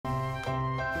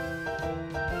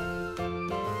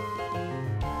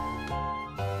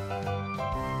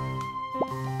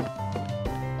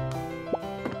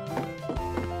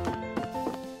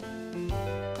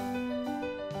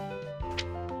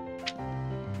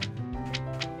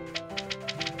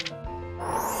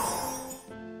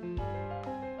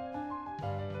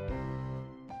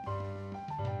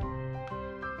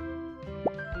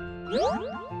Are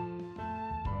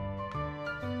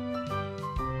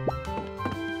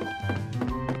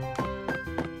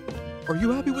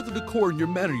you happy with the decor in your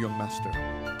manor, young master?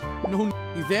 No,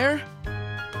 you there?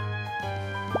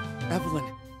 Evelyn.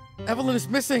 Evelyn is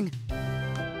missing!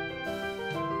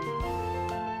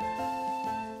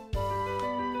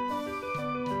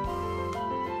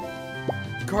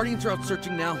 The Guardians are out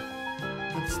searching now.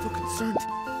 I'm still concerned.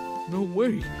 No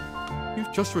way.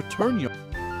 You've just returned, young...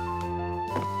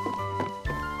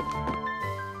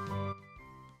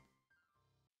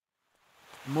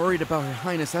 I'm worried about Her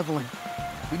Highness Evelyn.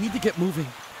 We need to get moving.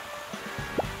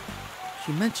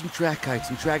 She mentioned Drakites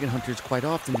and Dragon Hunters quite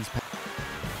often these past...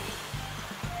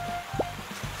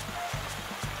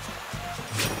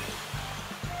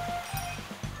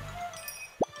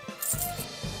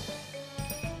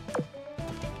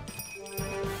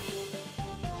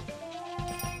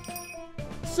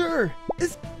 Sir,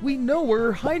 we know where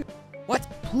Her Highness... What?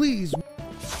 Please.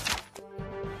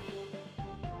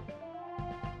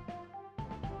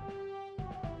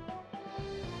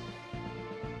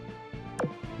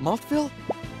 Maltville?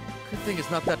 Good thing it's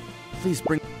not that... Please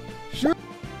bring... Sure.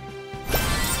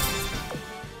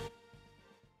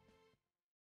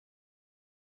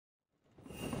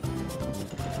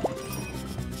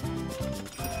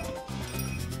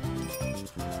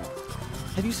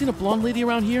 Have you seen a blonde lady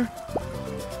around here?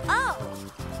 Oh,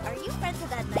 are you friends with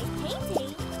that nice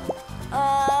painting?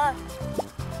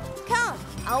 Come,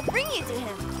 I'll bring you to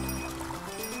him.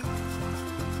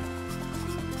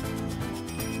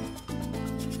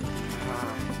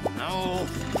 No.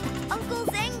 Uncle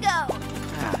Zango!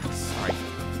 Sorry.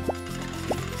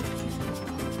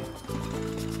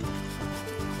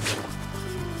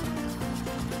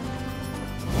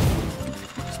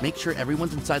 Just make sure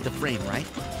everyone's inside the frame, right?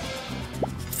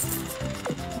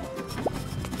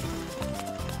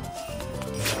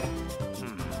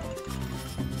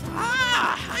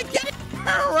 I get it!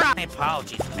 Hurrah! My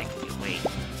apologies for making you wait.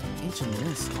 Ancient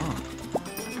mist, huh?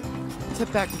 Let's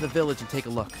head back to the village and take a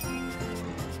look.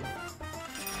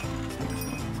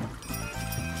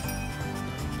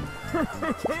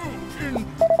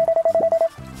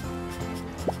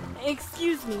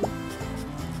 Excuse me.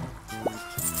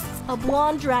 A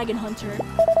blonde dragon hunter.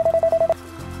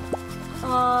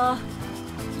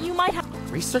 You might have...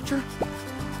 Researcher?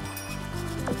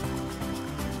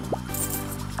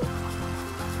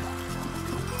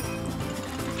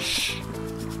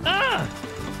 Ah!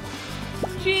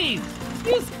 Jeez!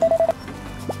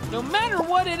 No matter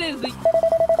what it is that...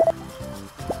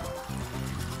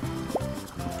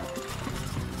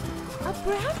 A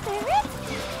brown ferret?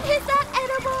 Is that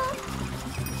edible?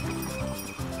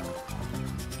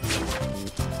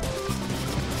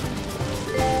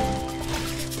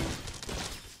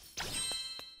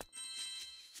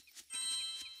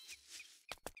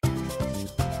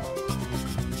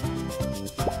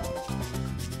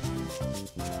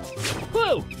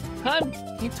 Whoa!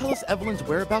 Can you tell us Evelyn's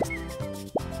whereabouts?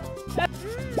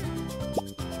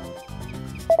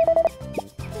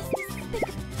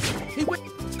 Hey, wait!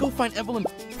 Let's go find Evelyn.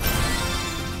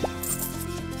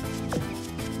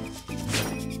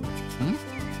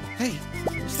 Hey,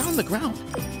 it's down on the ground.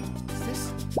 Is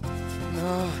this...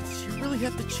 No, did you really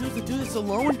have to choose to do this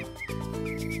alone?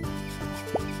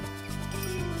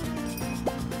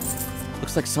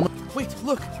 Looks like someone... Wait,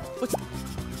 look! What's...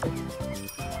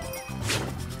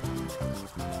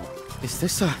 Is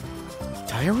this a...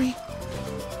 diary?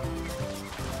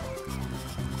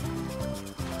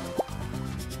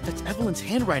 That's Evelyn's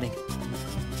handwriting.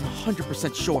 I'm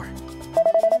 100% sure.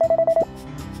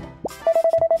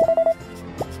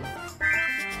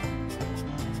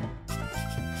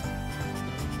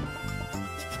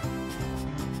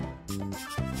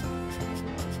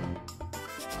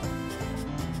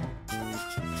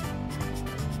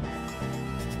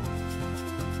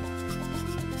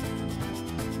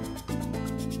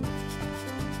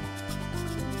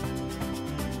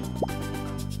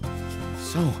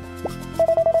 So...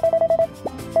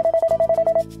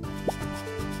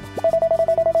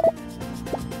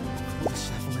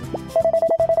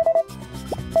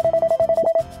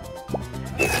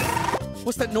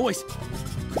 What's that noise?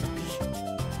 Could it be?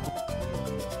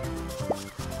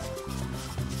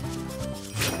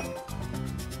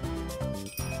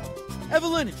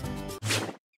 Evelyn!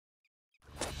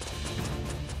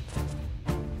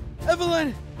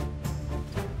 Evelyn!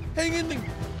 Hang in there!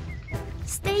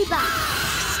 Stay back!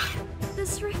 The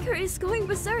striker is going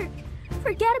berserk.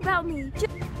 Forget about me.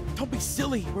 Don't be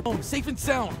silly. We're home, safe and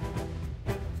sound.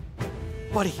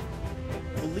 Buddy,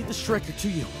 we'll lead the striker to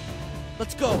you.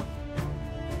 Let's go.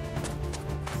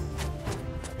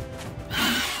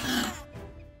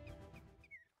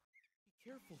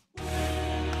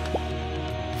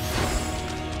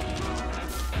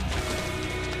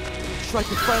 Shrike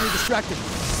is finally distracted.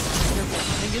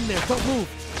 Careful, hang in there, don't move.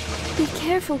 Be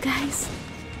careful, guys.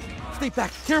 Stay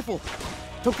back, careful.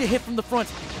 Don't get hit from the front.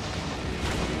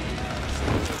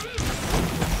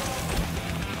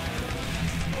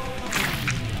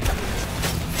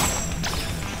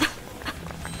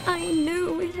 I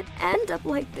knew it'd end up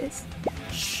like this.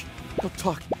 Shh, don't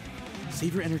talk.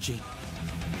 Save your energy.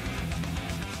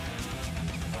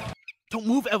 Don't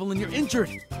move, Evelyn, you're injured.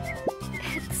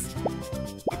 It's...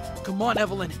 Come on,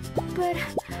 Evelyn. but...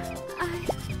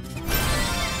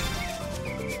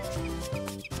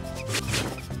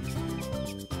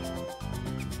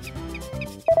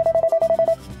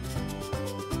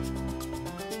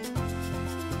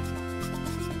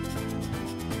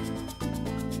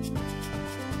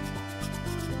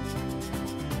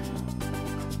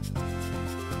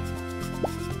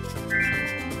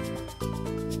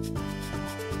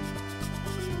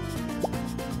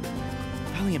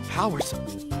 Valiant powers.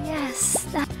 Yes,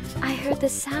 that... I heard the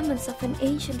summons of an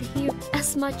ancient hero.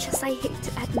 As much as I hate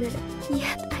to admit it,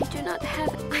 yet I do not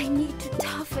have it. I need to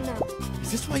toughen up.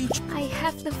 Is this why you... I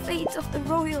have the fate of the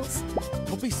royals.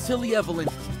 Don't be silly, Evelyn.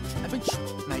 I've been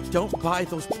and I don't buy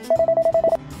those...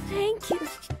 Thank you.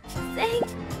 Thank...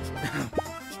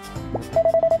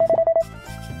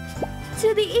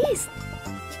 To the east.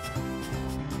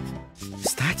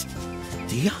 Is that...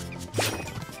 Dia?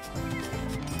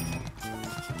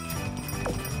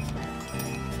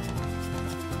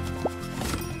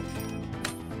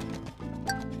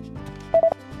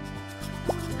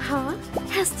 Huh?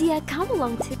 Has Dia come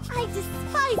along too? I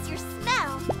despise your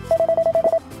smell!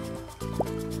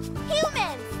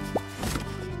 Humans!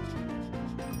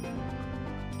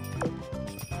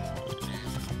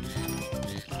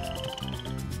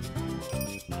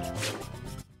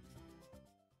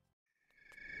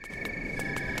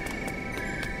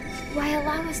 While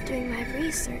I was doing my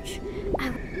research,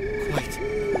 Quiet.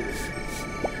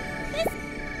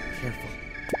 Careful.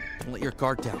 Don't let your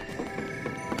guard down.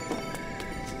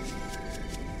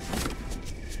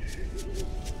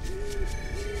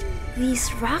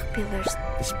 these rock pillars,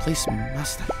 This place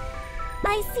must have...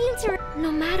 I seem to...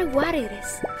 no matter what it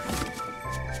is,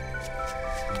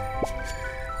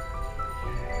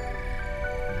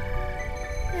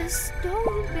 the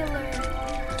stone pillar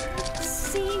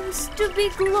seems to be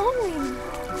glowing.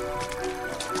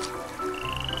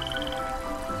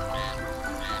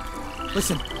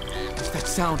 Listen, what's that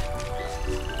sound?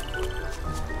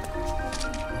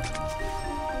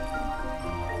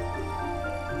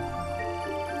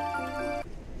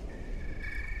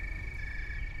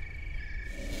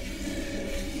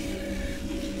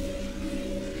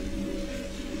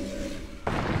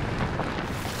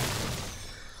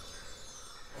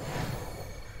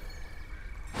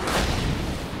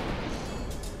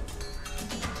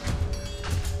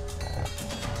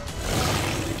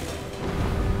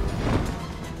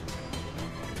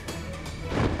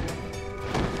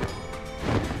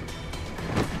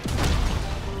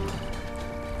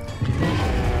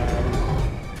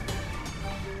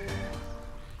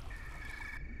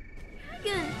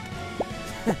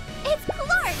 It's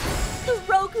Clark! The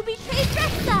rogue who betrayed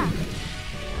Rexa!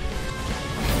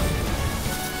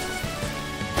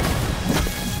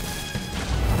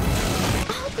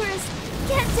 Ogres,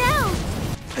 get down!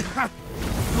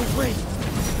 No way!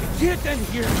 It can't end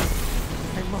here!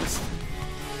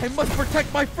 I must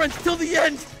protect my friends till the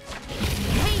end!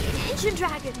 Hey, Ancient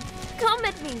Dragon, come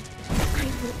at me!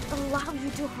 I will allow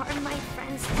you to harm my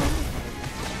friends only.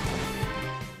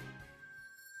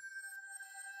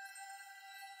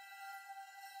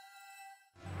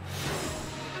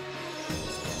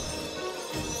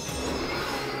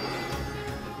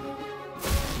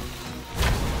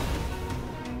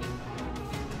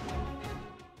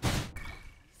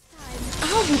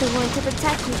 I'll be the one to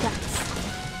protect you guys.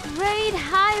 Great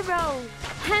Hyro!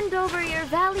 Hand over your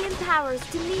valiant powers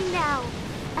to me now.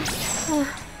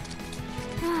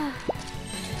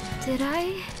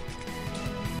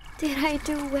 Did I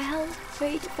do well,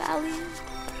 Great Valiant?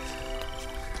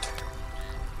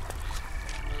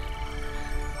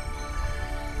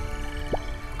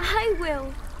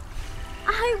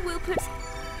 I will put...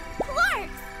 Clark!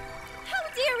 How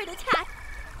dare it attack?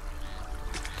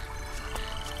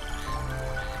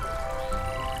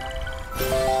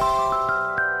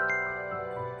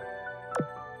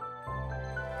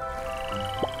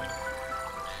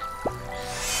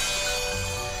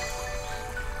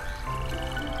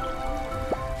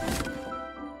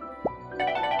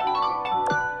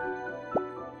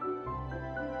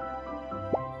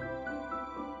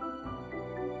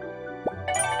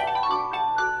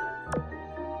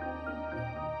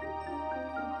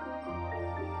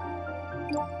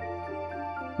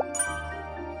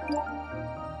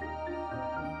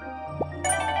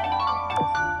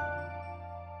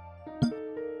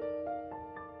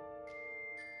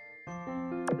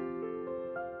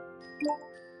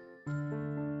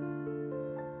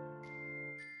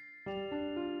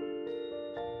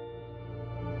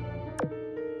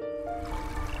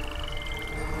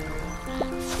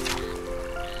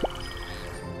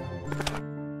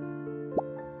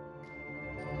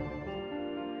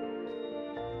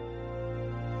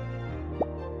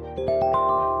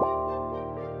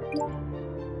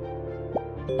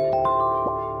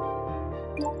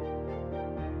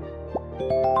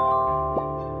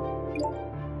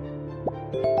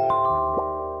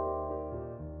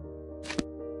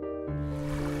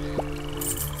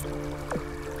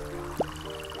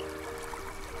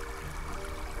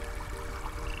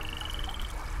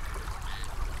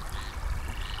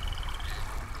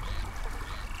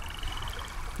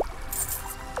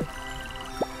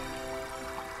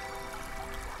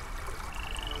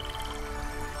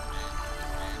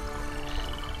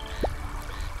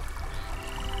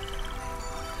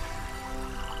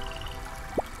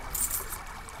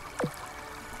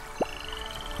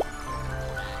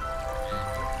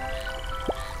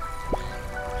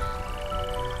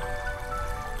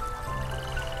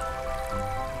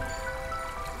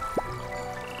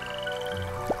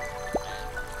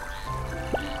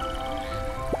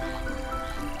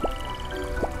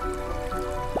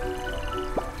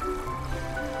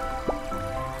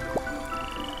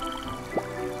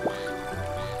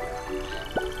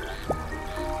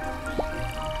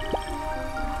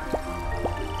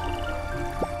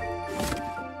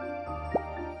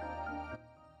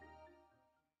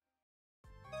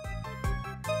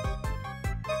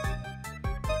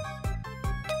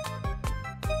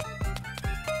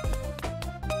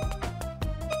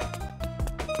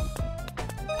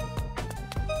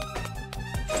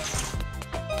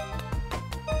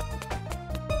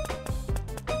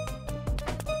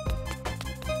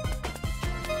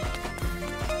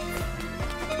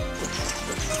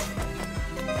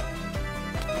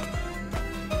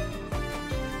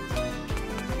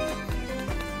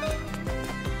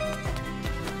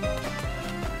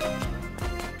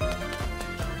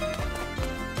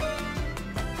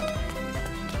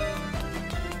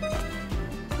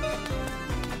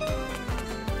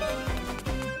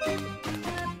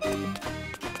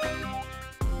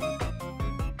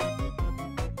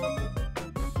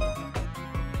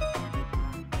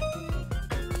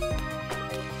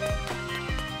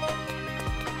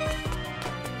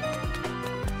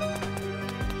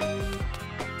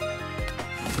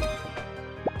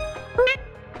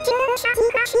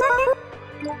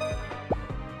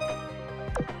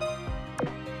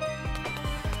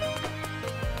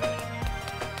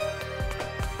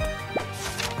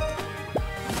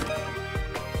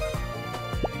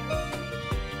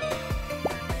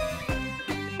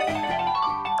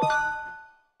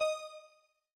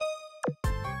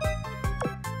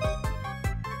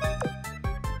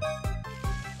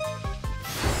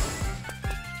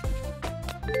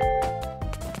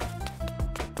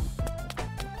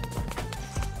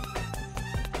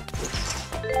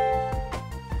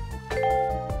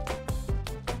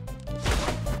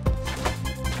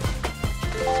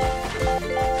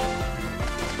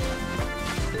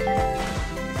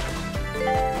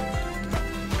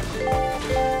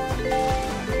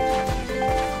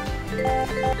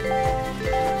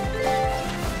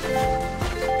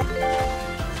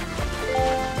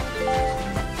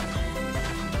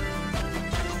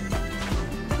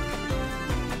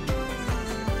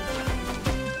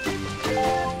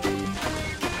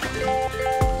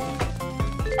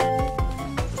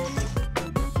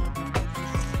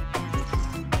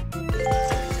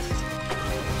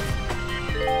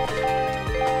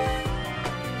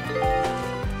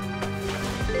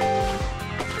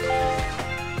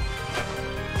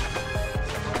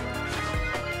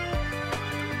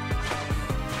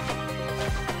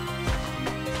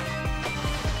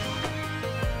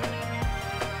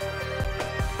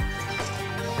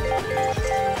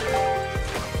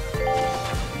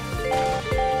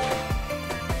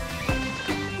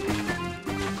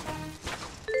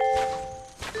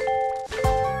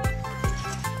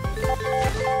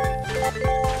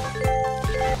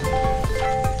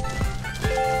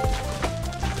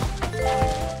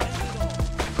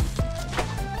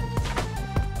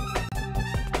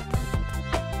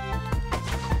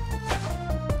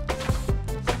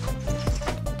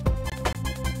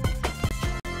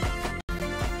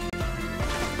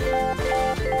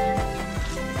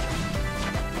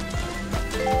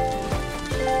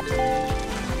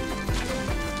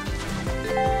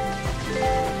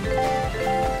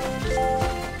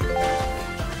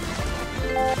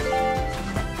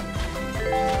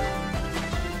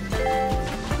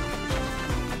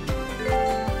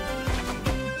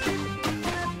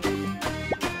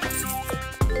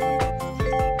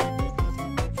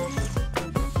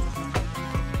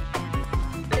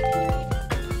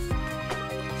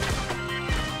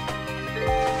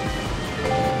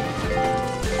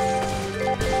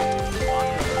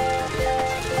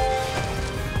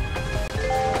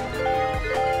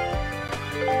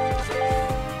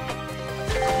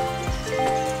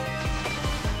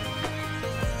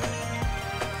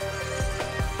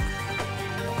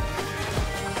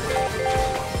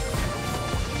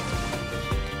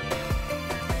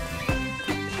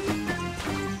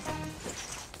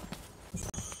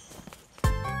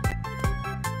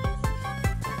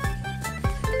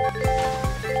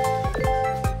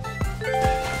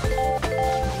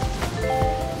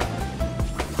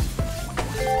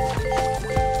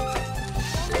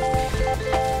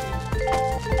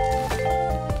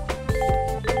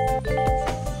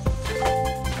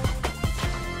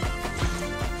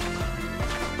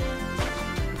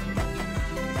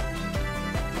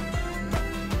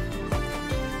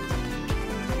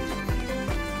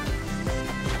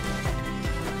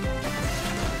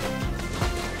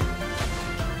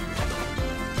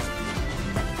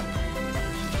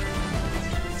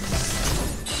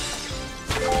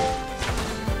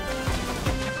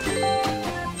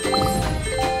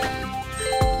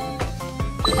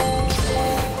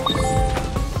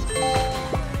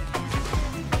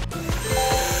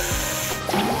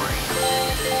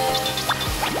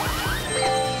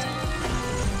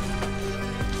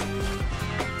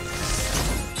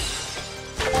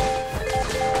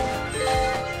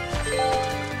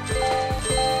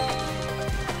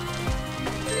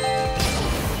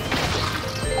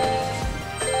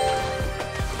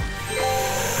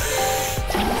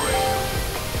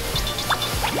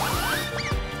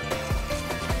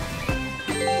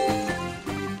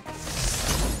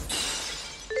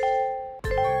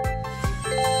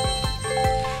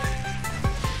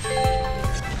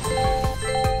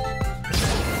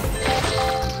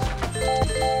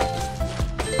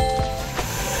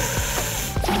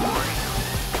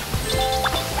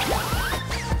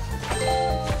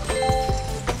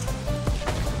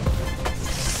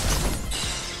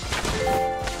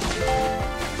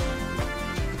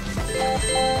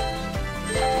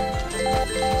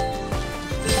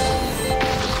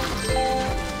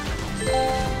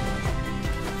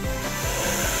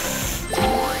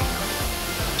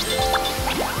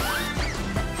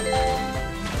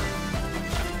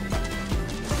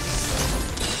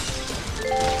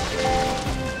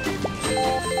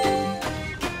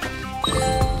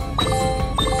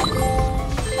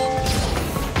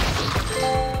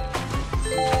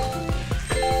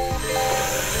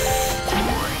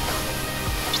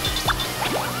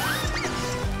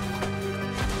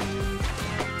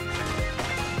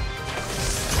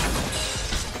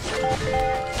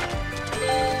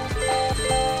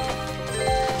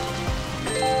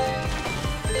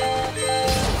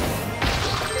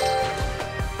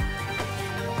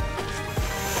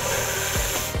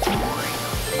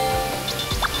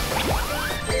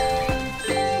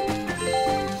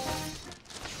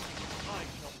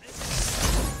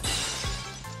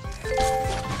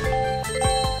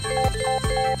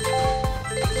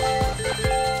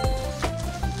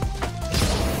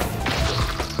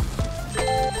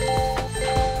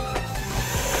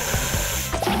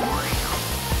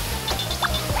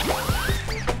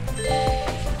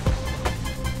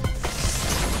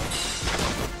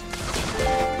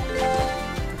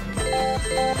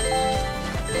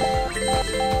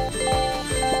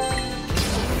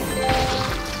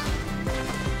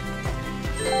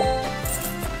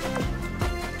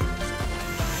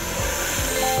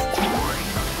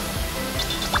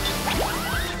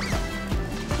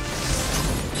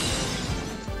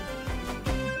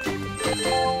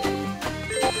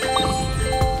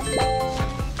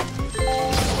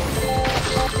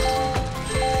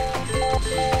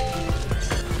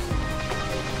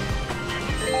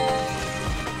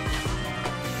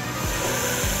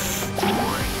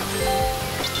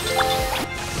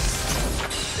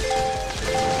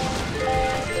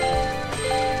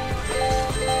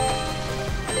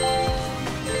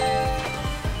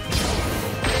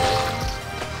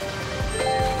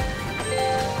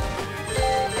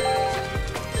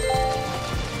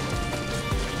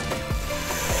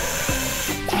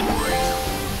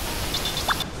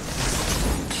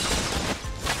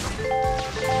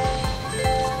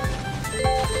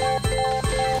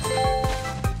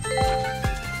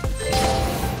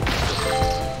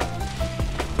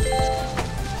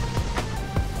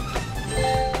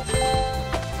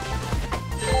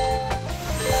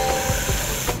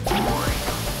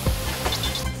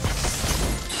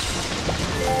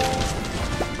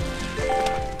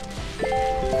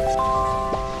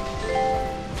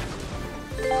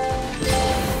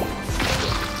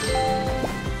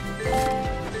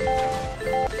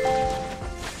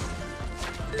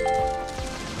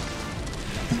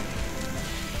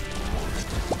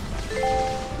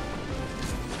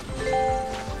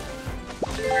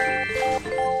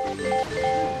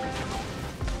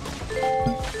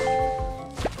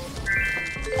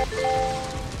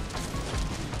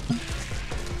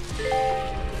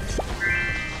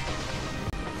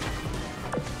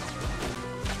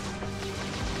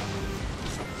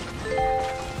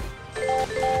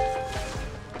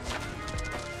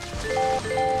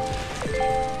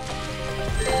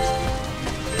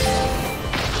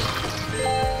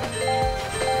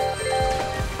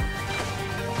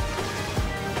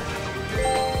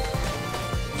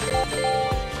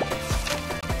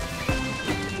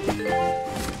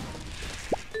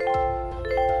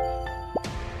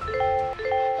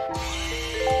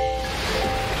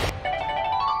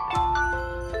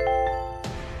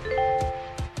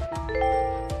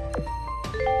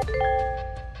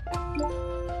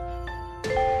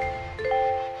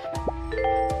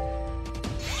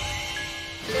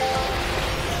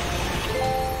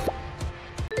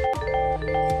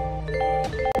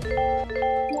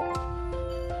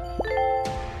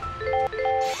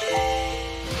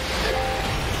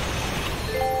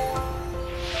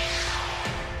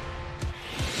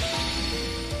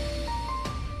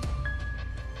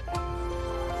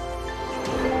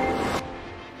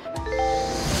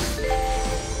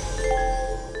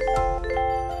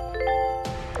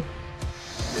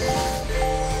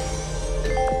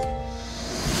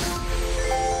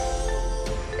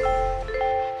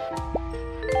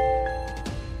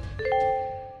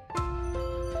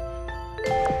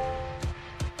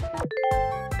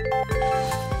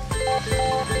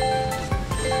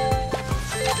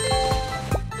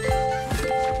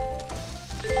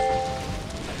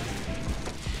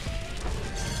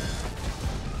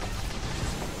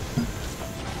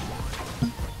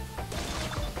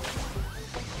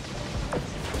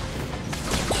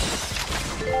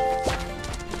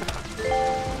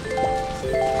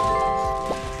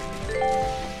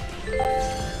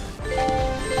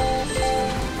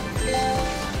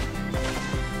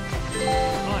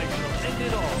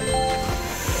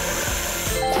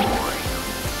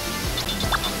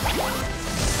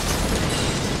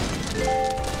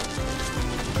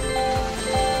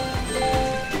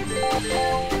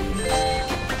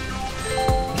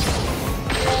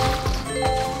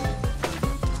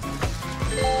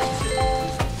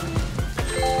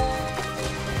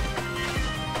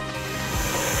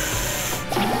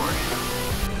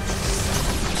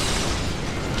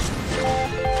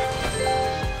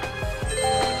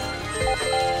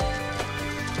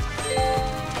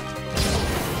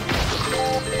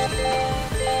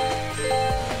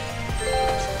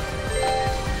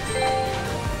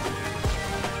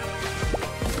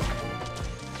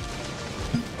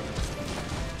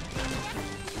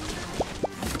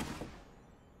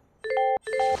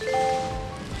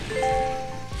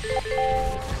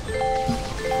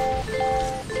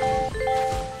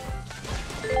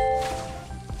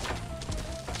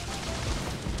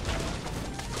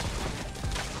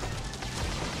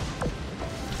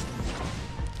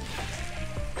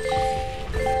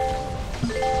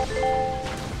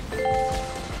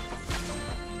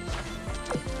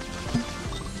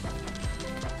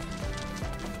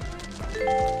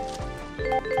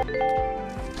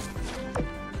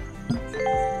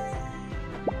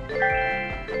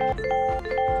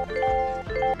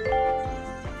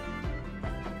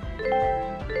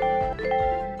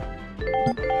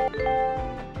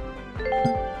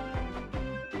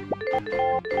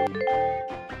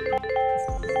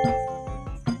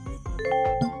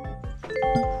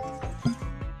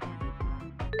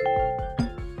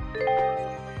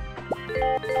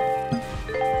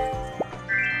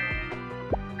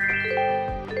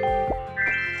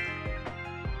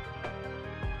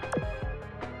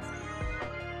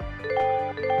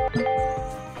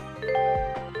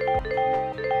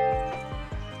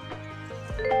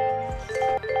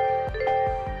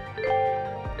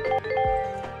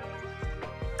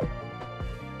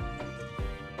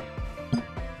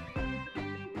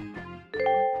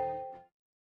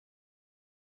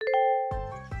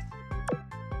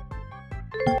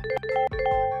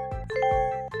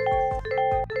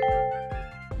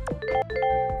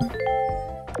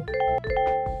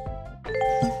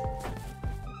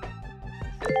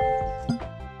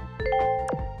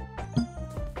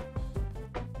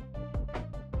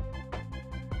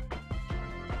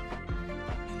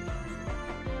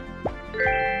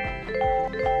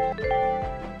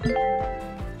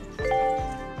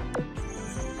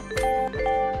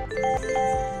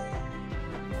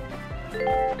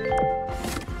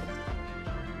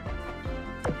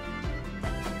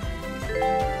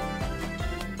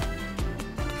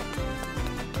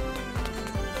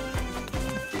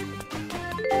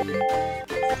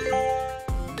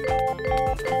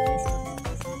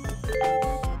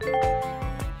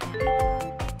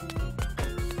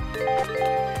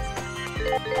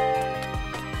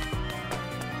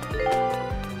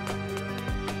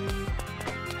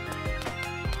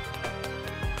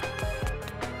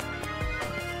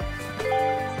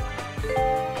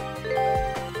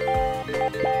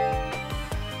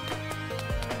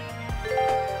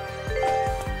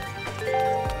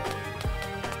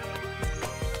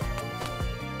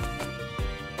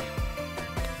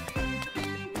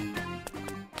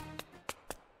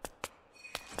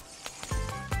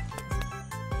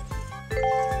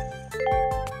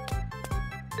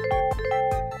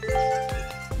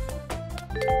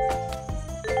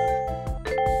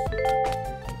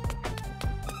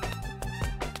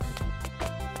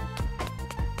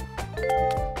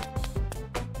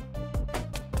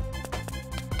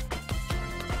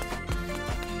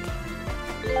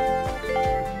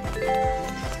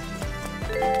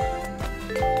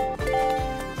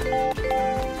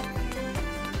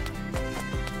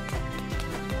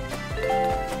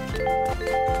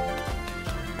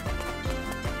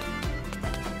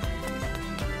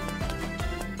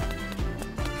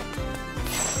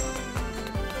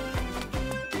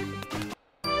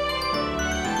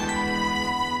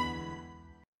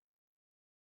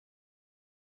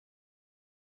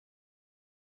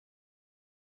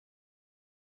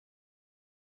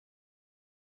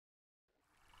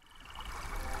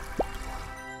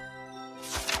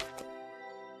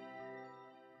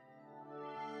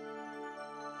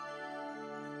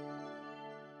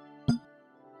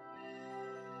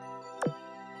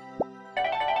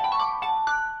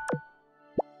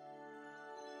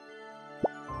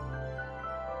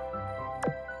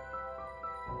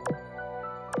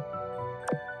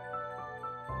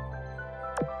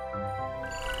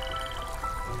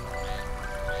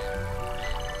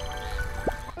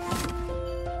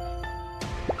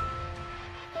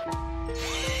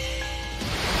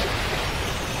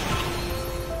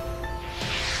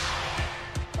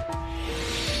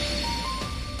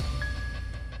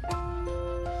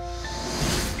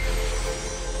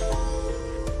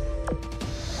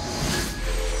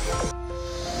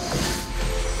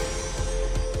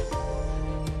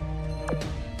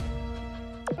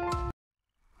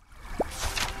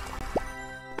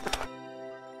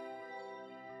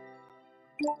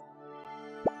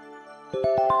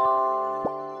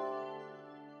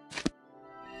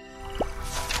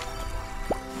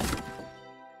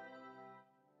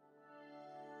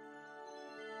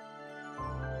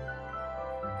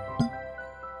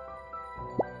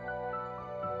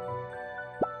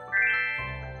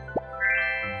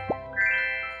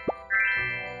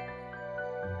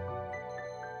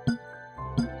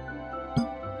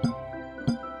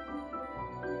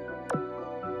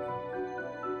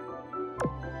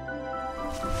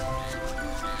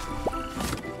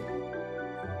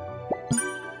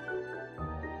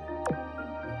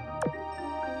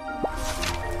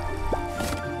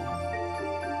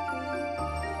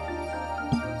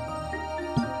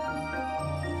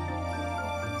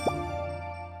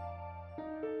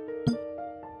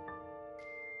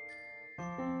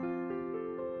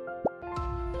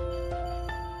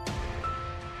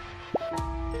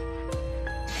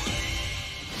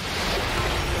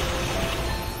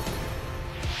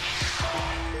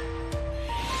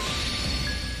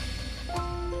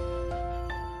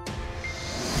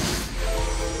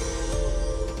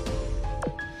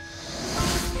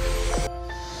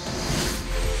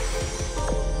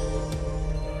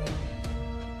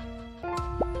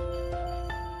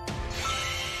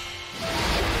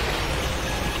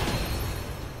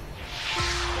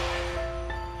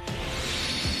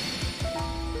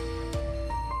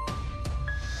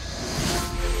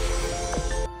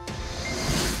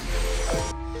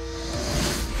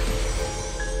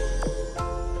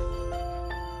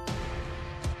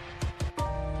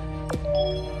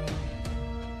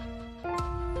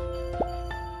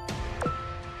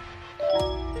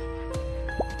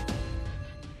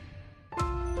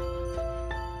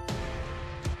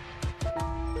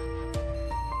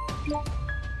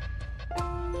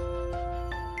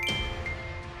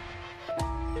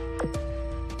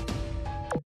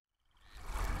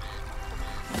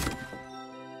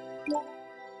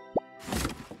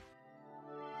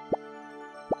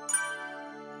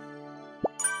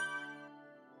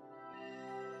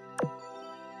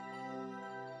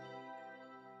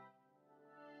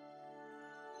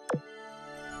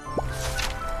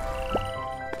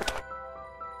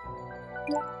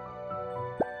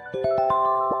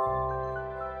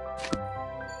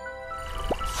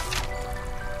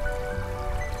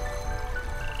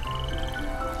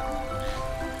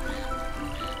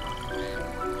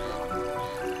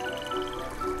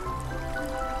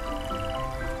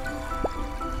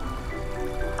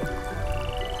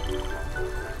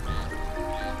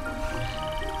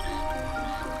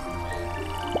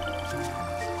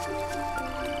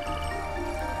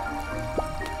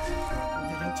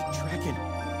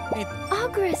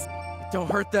 Progress. Don't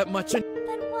hurt that much. Then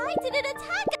why did it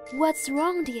attack us? What's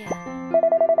wrong, dear?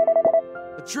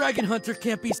 A dragon hunter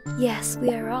can't be. Yes,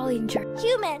 we are all injured.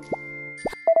 Human!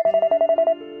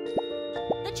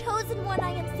 The chosen one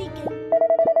I am seeking.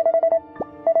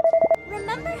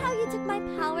 Remember how you took my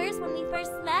powers when we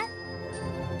first met?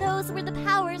 Those were the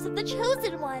powers of the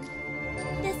chosen one.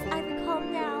 This I recall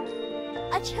now.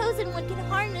 A chosen one can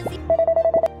harness you.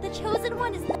 The chosen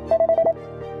one is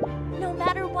no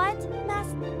matter what,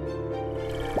 Master.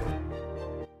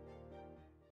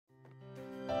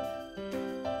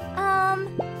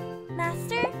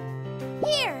 Master?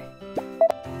 Here!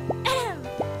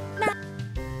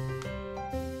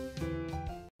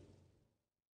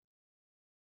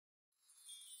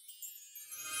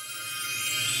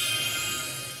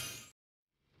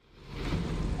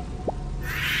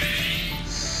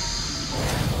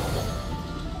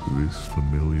 This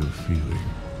familiar feeling.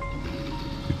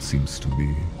 It seems to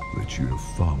me that you have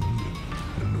found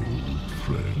an old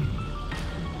friend.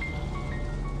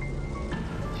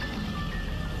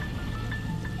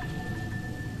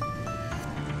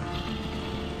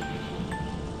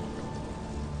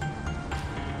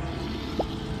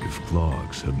 If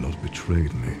Clarks had not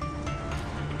betrayed me,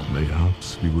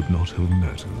 mayhaps we would not have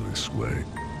met in this way.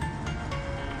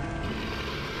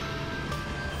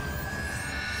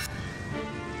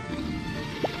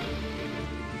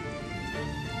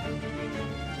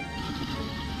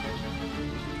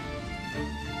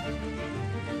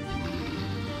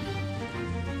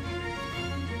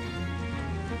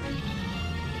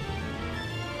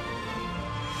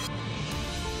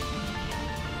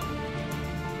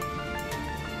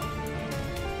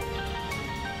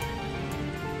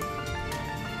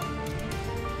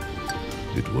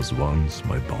 It was once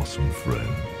my bosom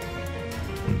friend,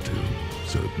 until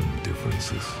certain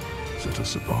differences set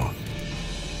us apart.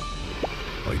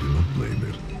 I do not blame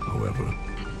it, however.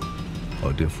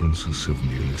 Our differences have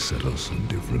merely set us on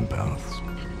different paths.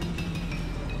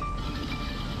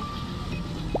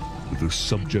 The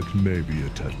subject may be a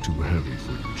tad too heavy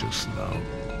for you just now.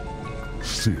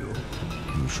 Still,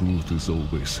 the truth is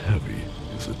always heavy,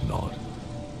 is it not?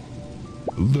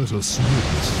 Let us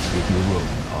witness it with your own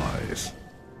eyes.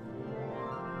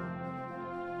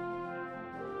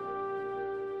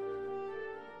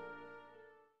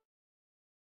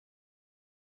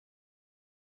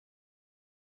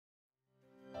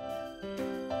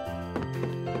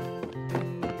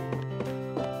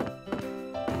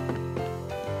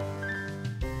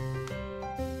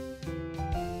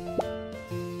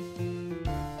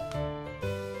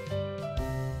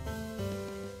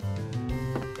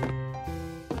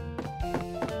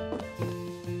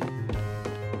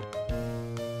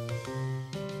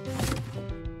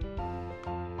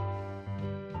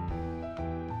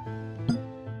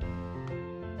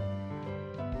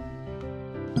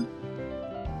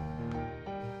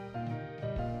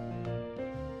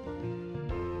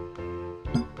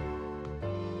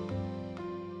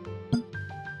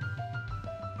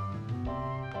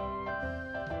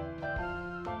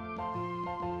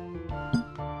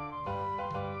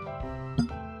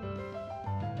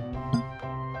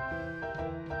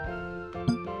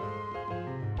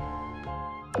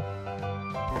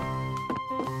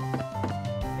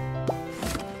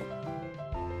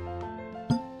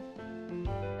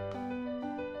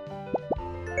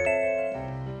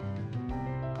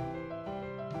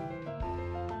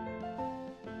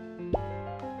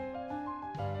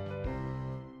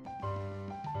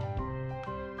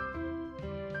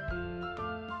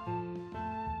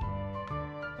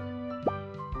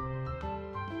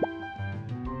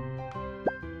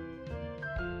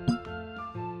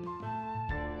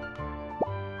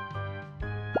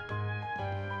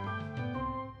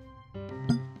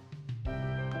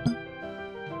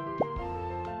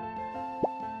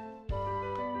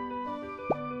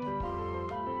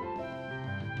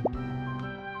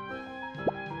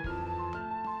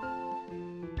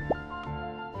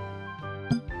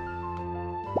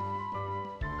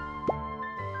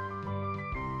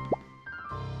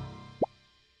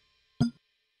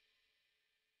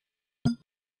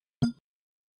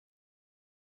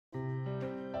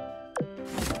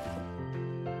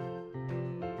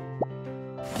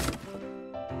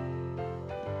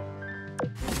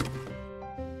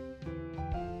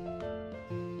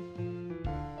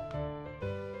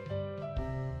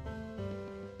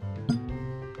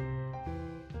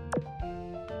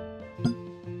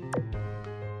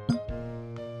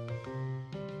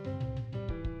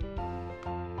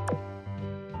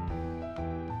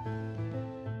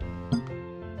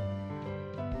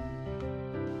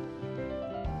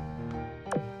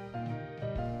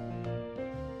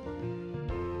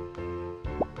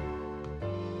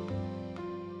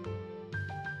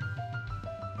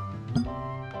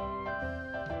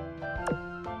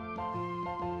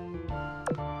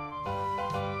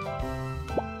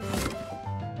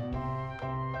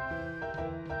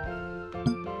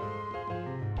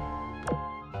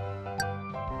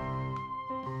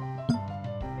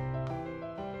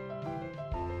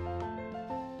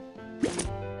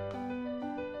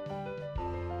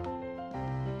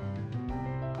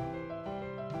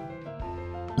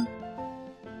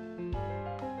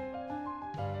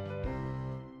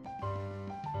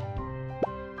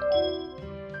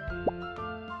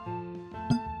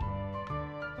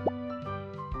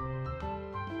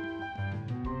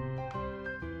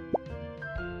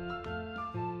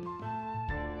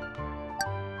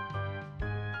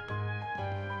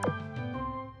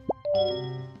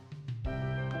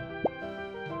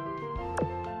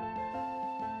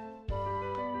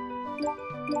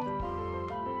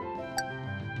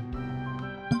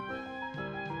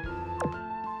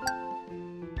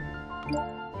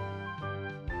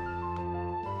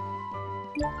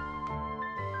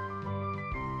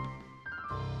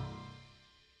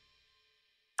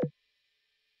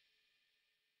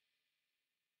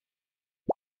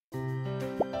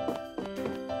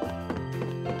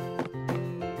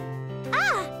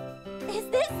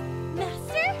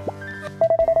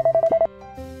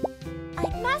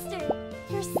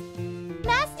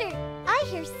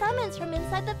 From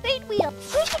inside the Fate Wheel.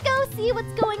 We should go see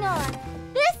what's going on.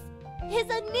 This is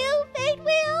a new Fate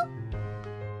Wheel?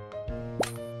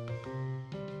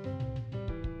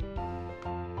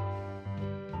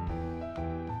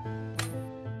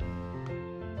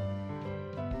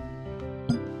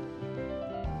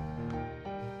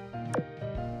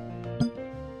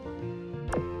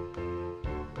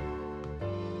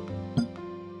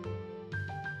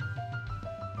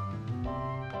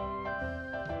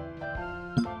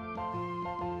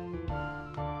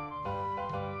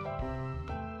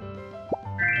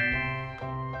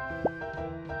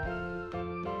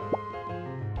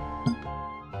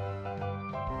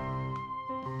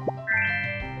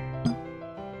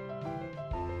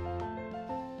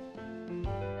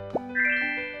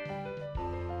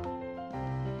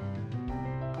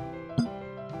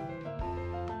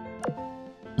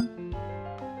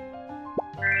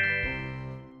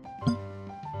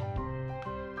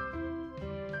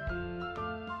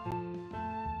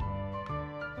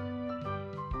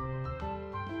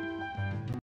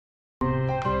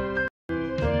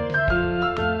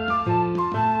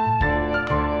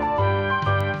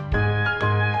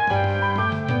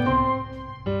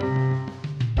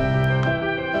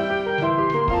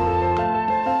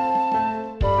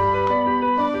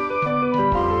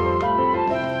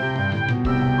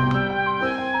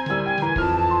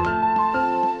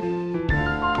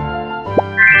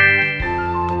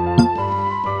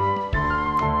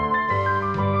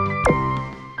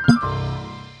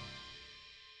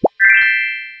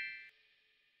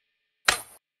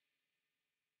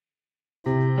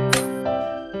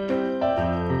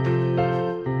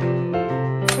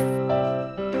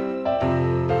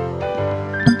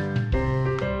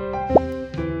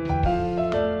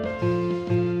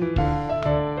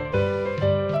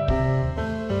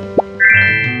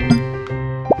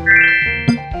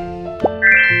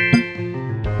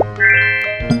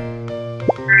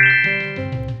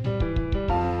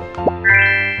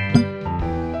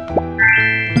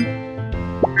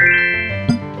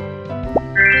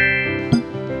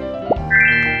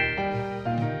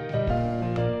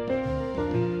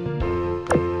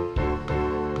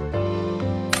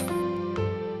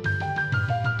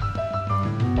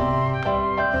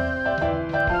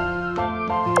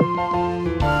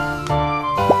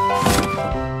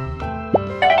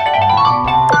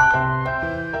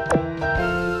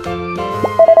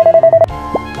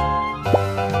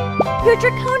 Your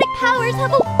draconic powers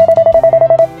have a...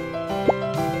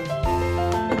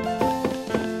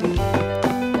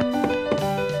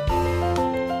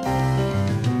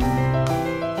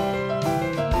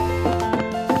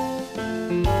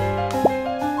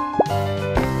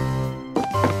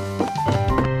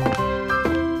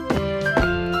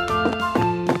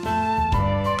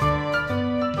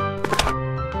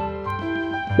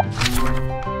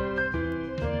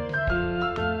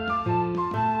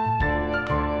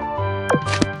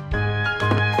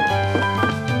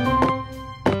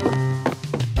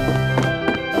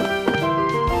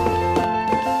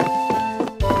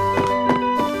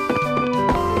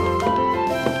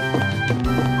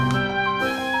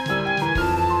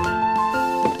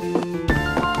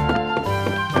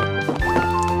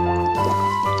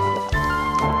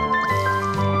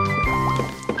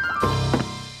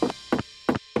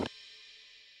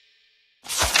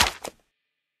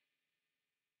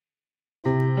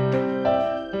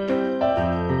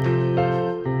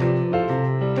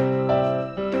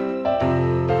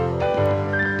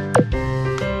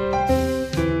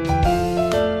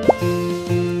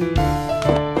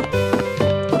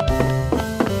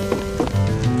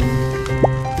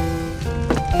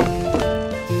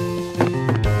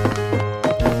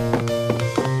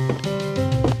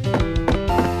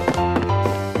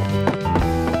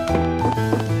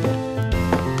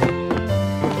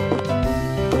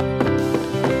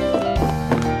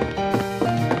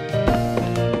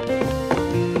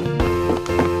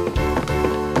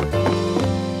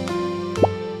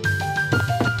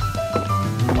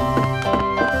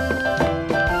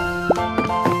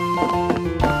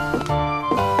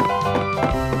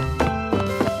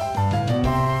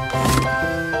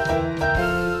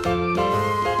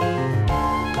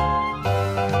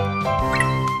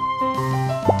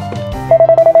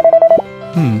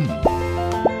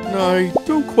 I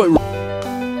don't quite.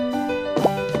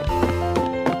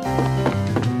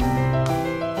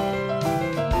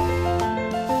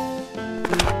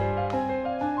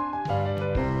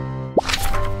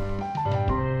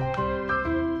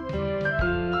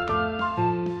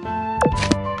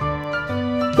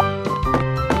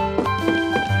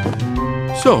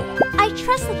 So, I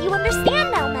trust that you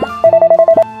understand now, Matt.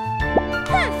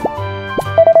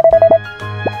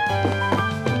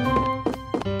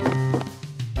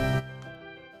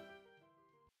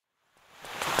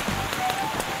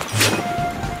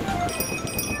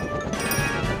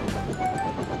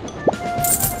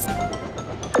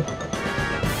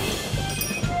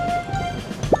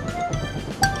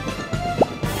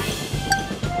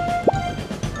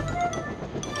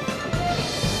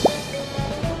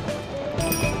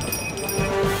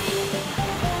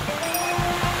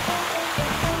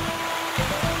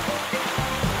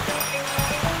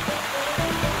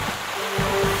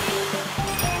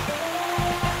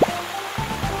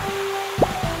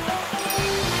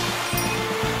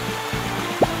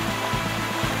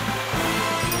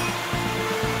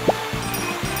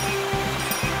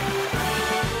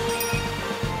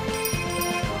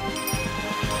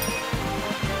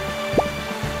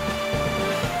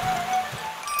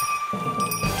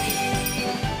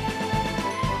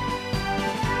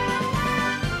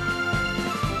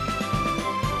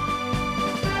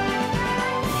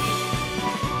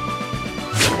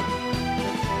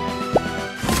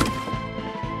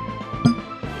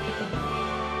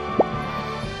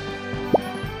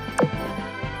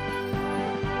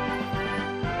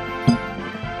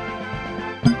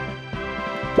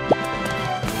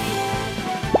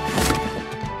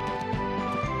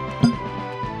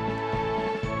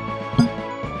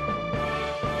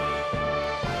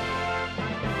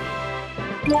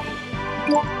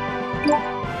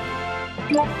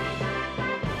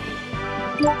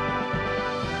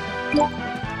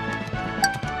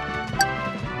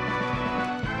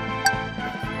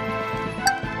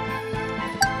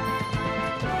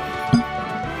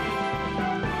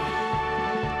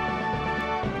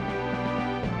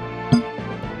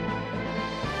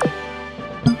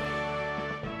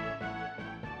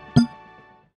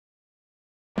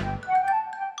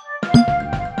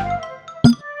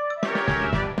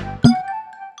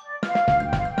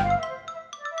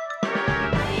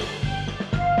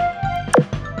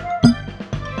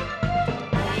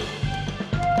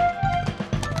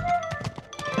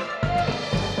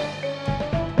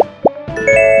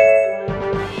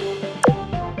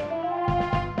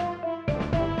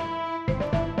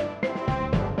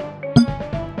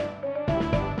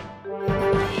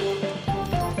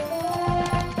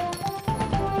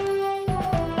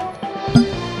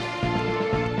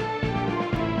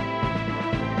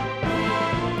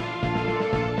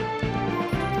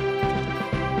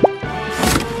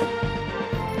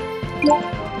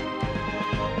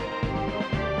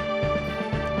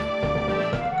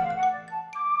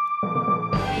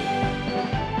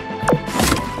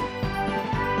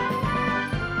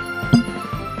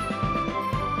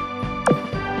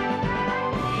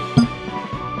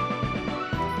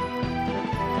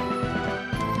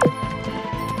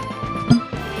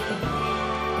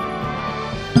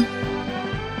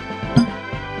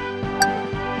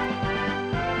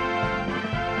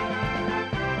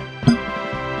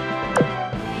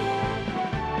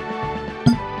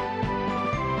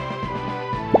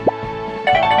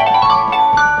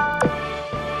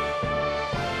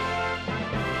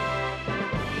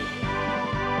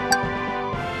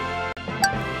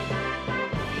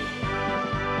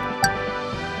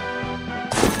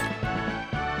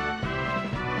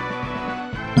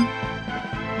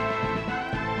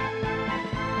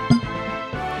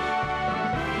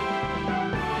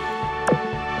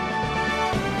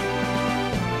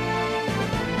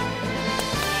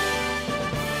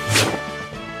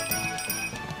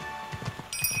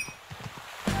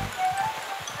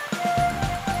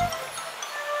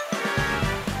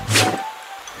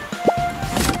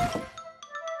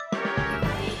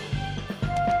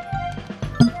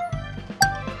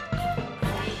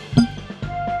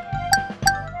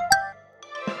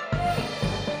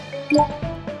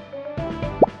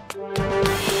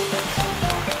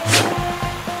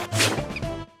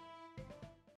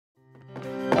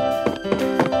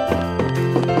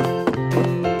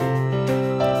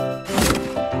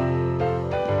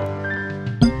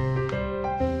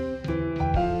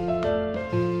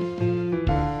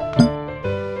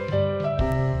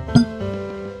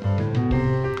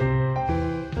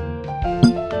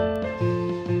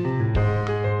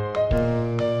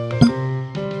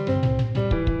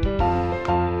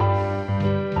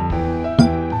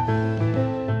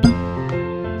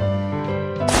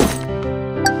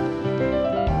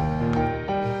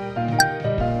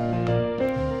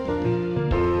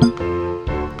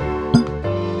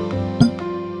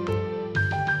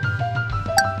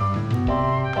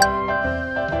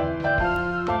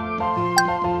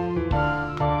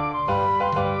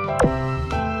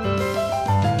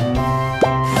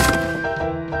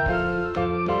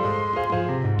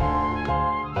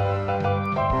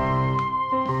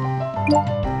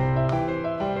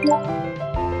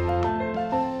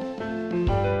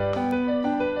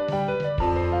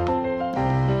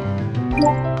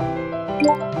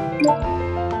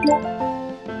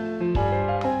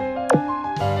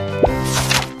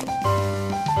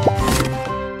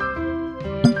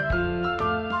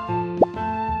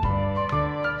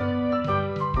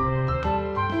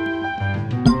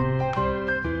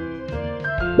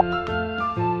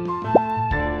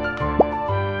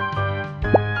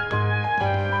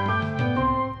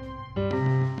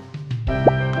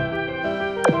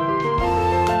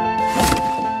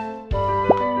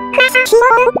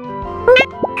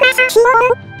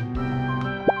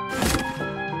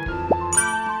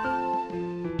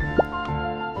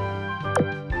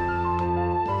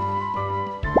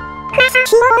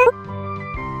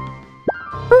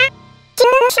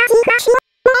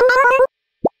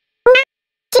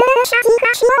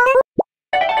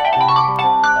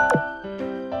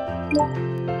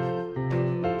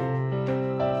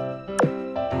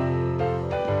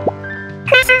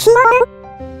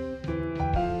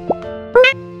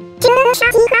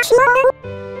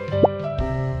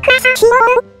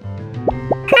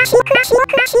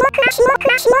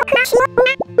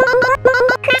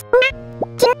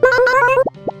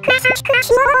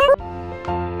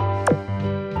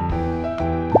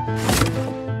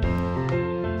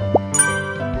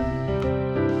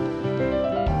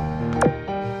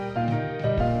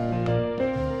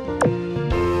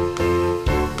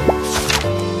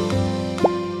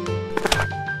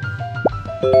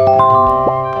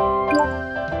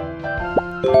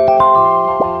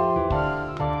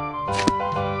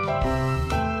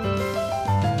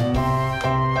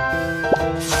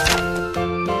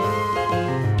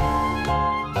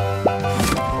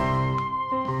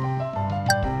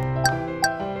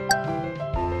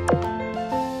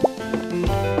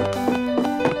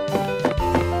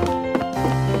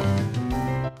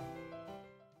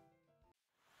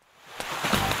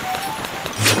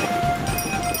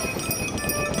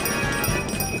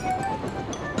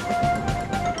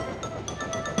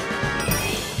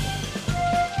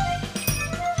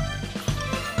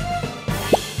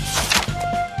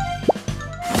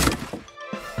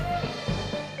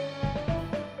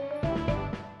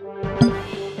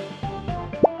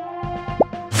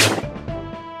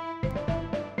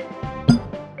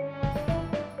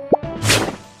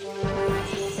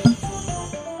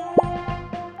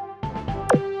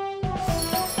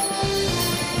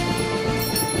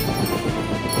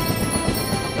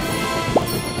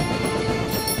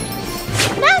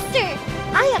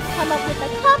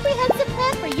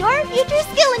 future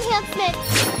skill enhancement!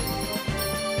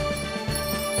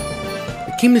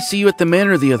 I came to see you at the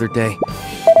manor the other day.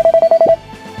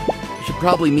 You should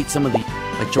probably meet some of the...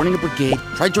 like joining a brigade.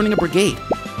 Try joining a brigade.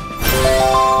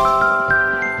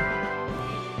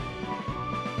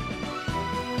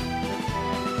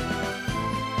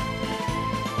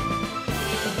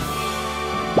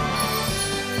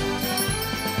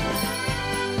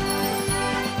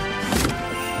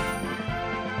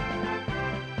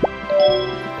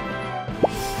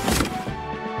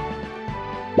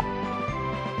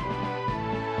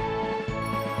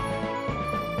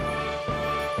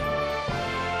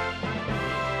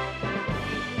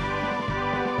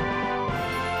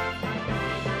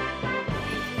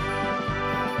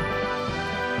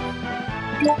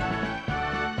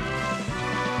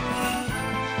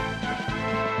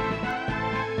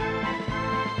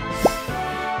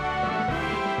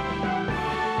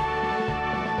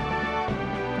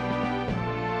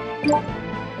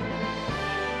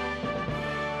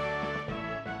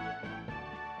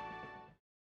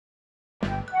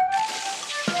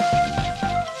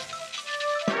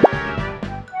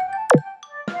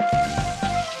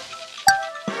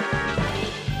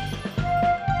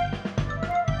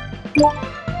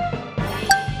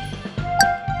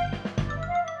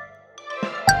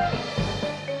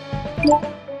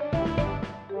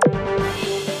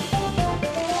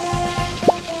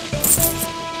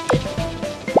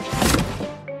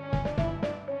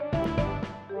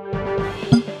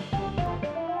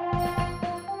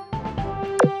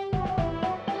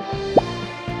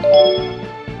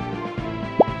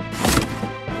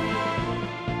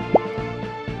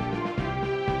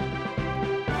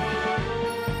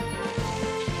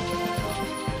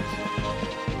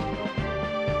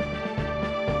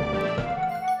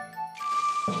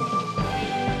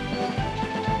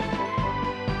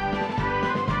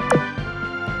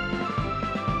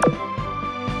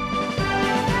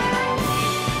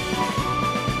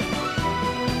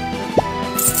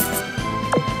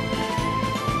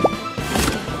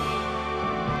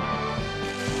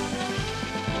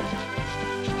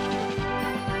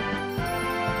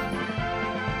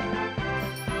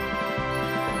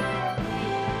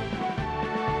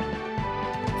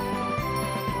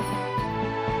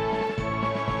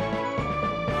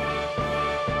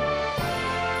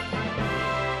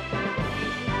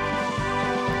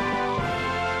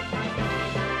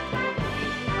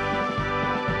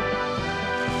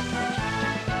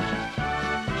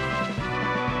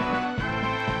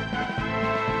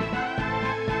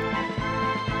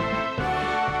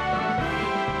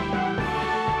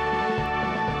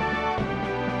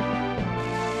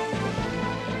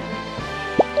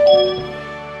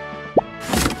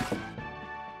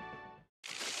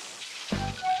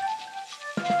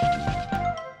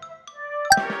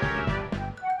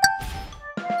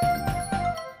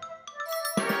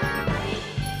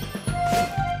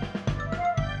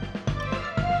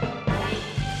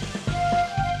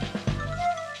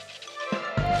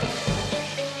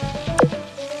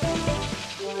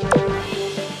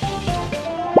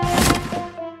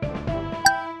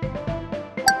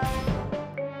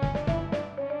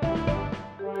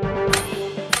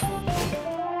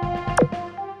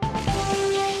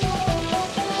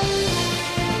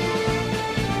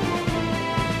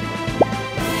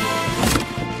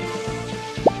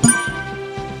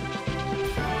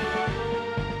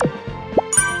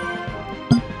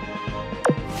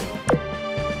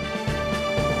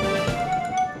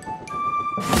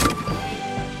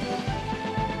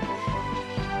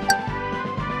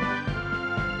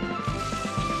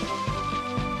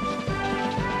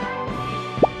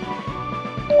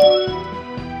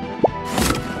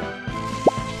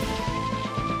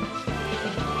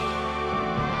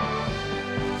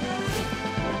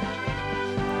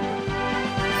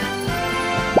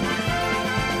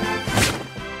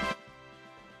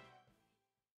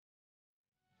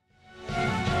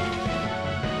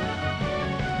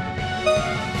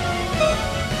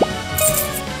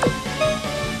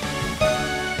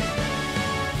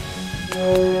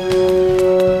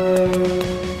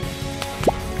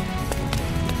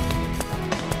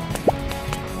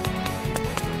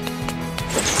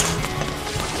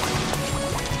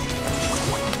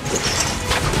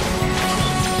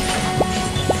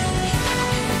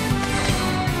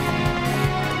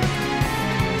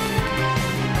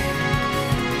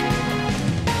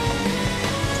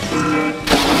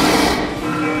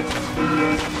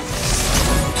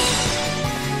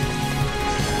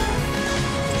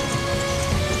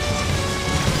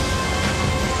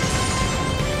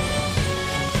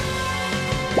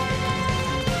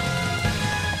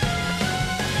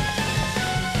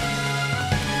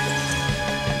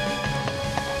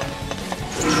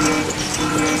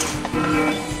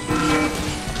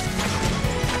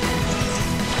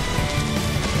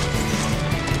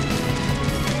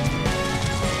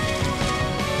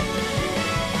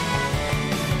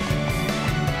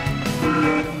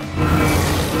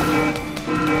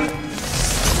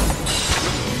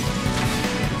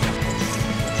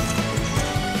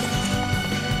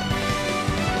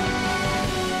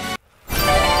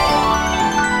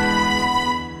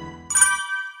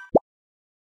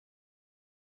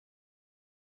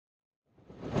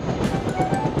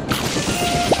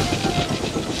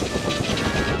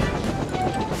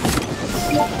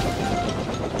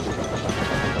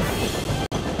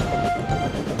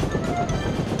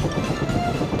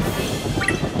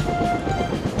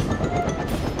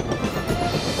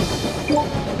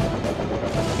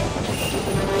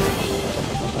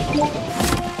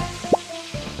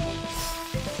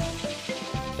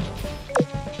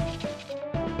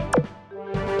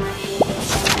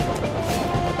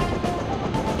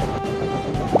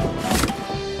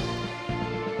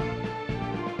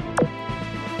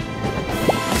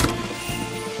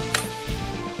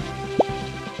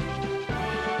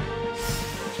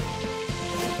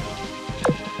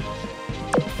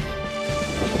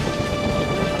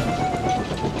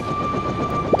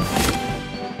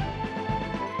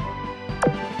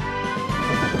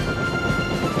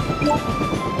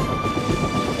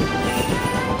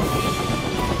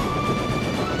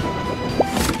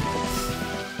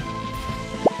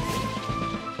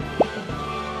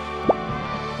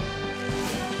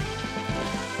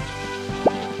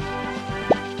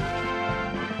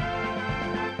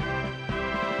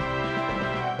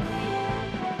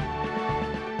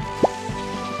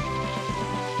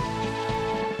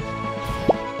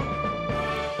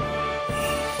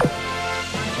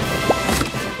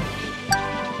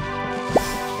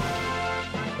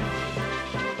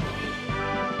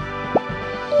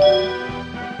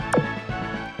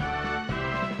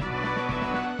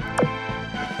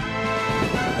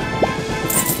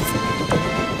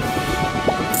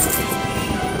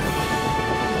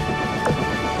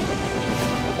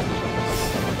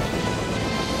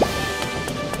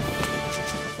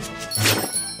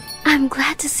 I'm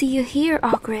glad to see you here,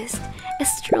 August.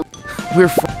 It's true. We're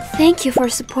Thank you for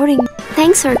supporting me.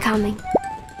 Thanks for coming.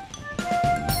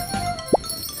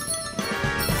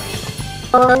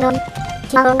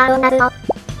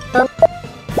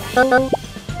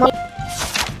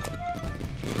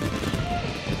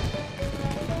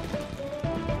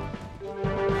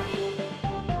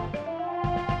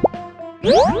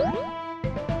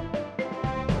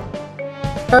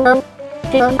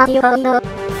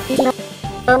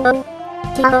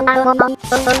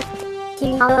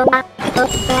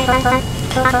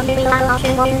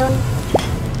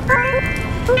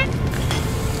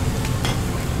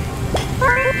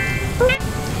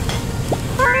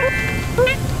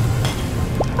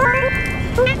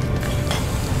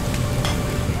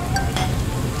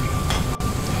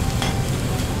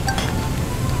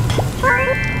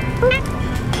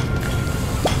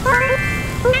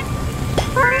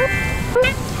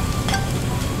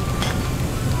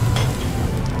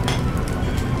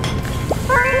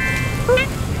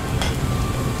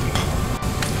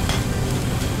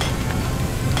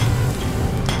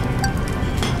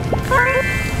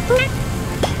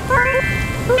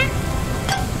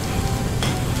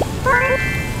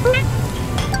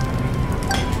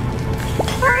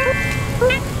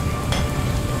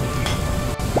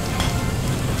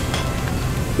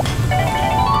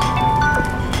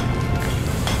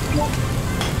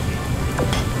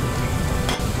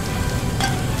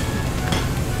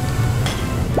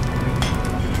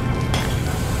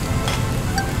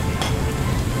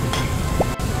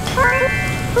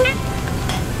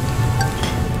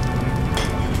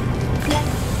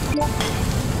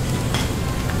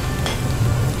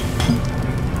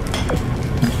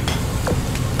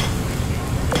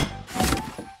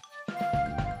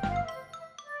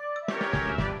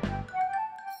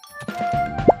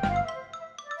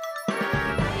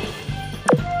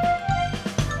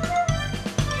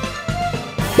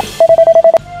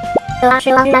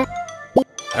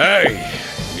 Hey,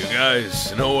 you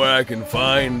guys know where I can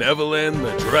find Evelyn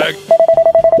the Drag?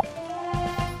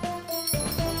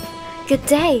 Good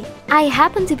day. I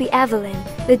happen to be Evelyn,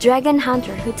 the dragon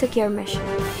hunter who took your mission.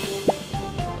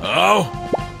 Oh?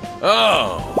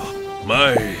 Oh,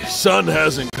 my son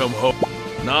hasn't come home.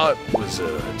 Not was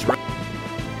a dragon.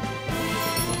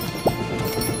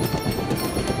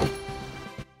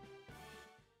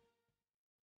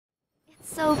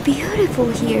 It's so beautiful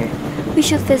here. We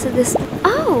should visit this.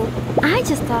 Oh, I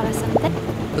just thought of something.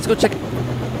 Let's go check.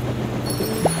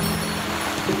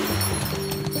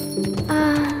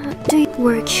 Do you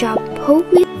workshop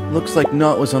Holy? Looks like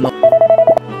Knot was on the.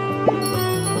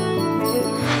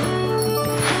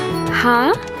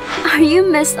 Huh? Are you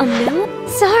Miss Amelia?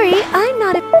 Sorry, I'm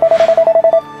not a.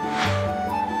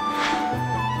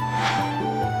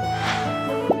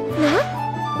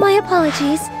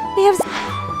 apologies. We have...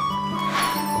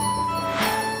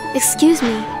 Excuse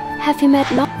me, have you met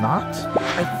Not?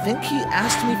 I think he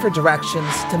asked me for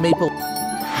directions to Maple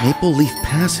Leaf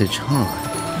Passage, huh?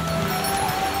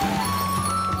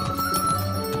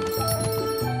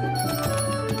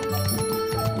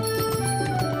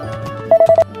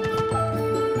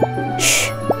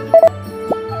 Shh.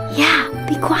 Yeah,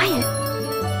 be quiet.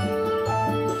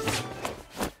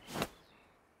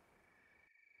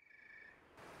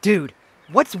 Dude,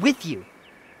 what's with you?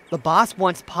 The boss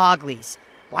wants Poglies.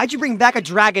 Why'd you bring back a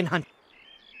dragon hunt?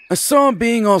 I saw him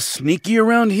being all sneaky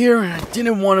around here. I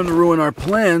didn't want him to ruin our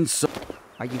plans, so...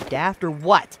 Are you daft or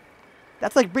what?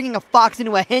 That's like bringing a fox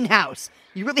into a hen house.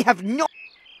 You really have no...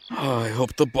 Oh, I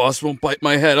hope the boss won't bite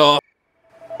my head off.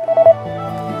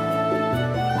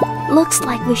 Looks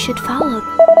like we should follow.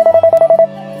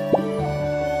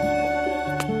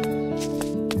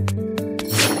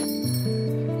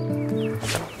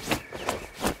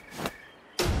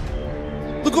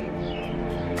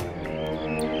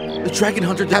 The Dragon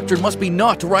Hunter captured must be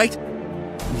Not, right?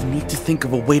 We need to think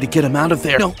of a way to get him out of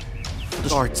there. No, the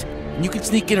guards. And you can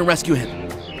sneak in and rescue him.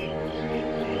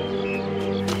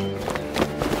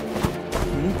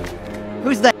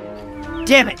 Who's that?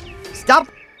 Damn it! Stop!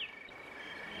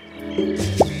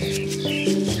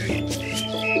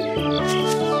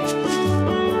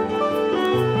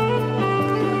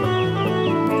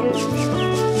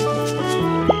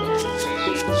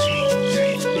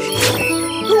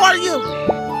 Who are you?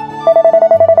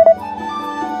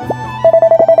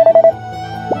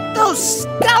 Those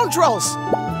scoundrels!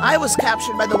 I was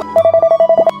captured by the...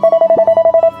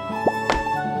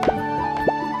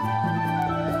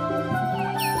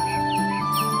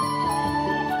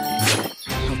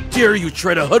 How dare you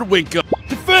try to hoodwink us?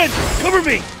 Defend! Cover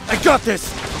me! I got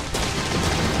this!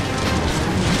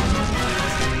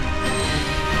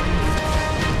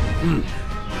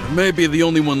 I may be the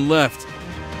only one left,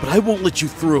 but I won't let you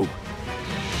through.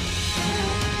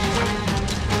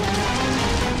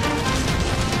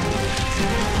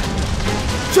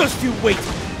 Just you wait!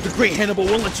 The great Hannibal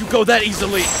won't let you go that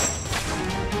easily!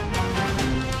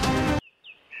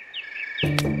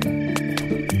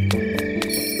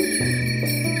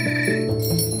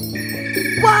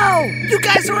 Wow! You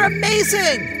guys are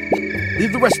amazing!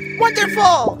 Leave the rest...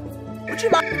 Wonderful! Would you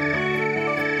mind...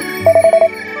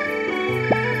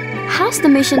 How's the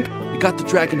mission? We got the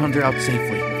Dragon Hunter out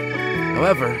safely.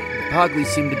 However, the Poglies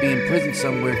seem to be in prison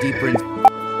somewhere deeper in...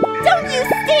 Don't you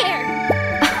stare!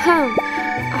 Oh,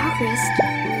 August.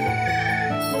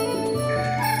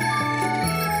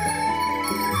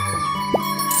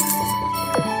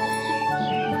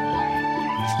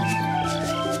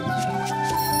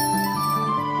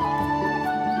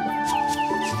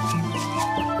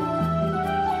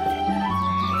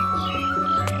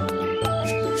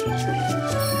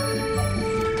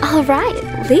 All right,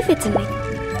 leave it to me.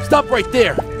 Stop right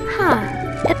there! Huh.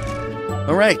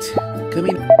 All right, come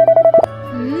in.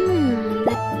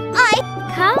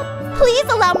 Come? Please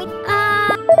allow me...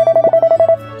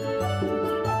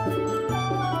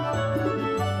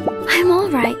 I'm all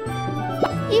right.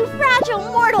 You fragile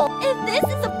mortal! If this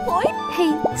is a ploy...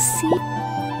 Hey, see?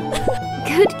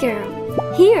 Good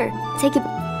girl. Here, take it.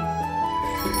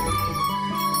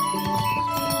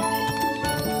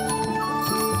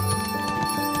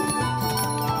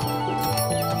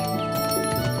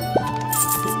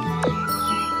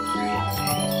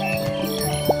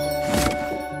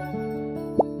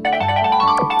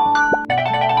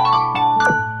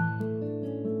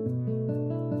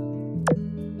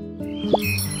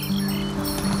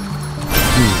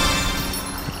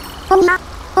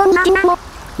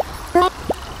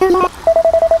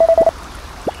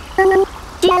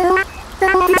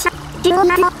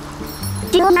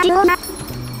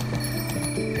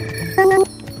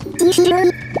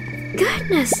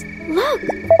 Goodness, look!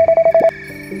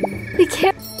 Be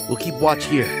careful. We'll keep watch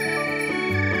here.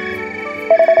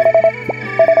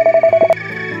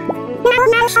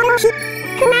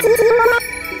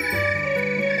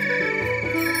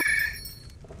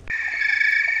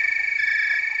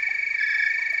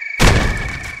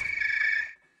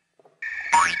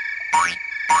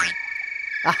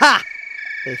 Aha!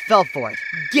 They fell for it.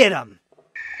 Get 'em!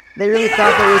 They really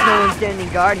thought there was no one standing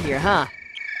guard here, huh?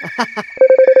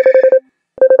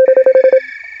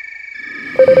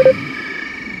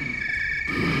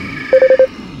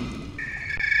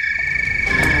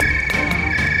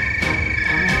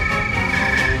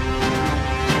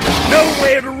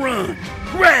 Nowhere to run!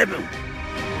 Grab him!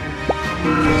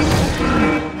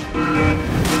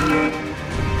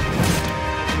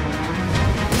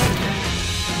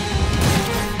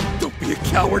 Don't be a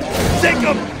coward! Take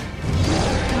him!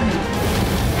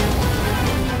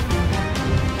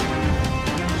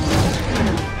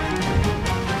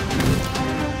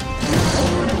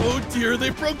 They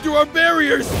broke through our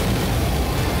barriers!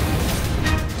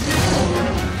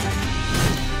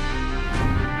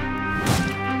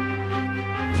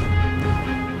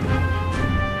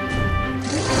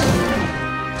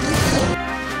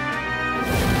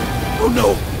 Oh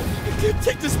no! I can't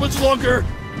take this much longer!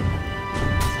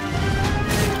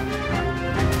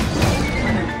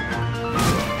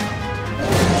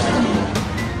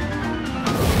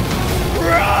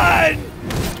 Run!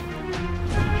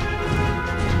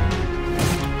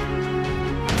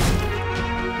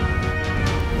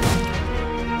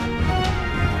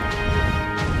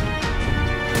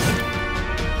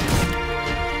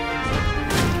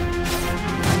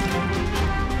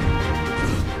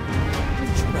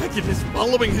 Dragon is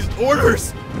following his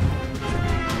orders!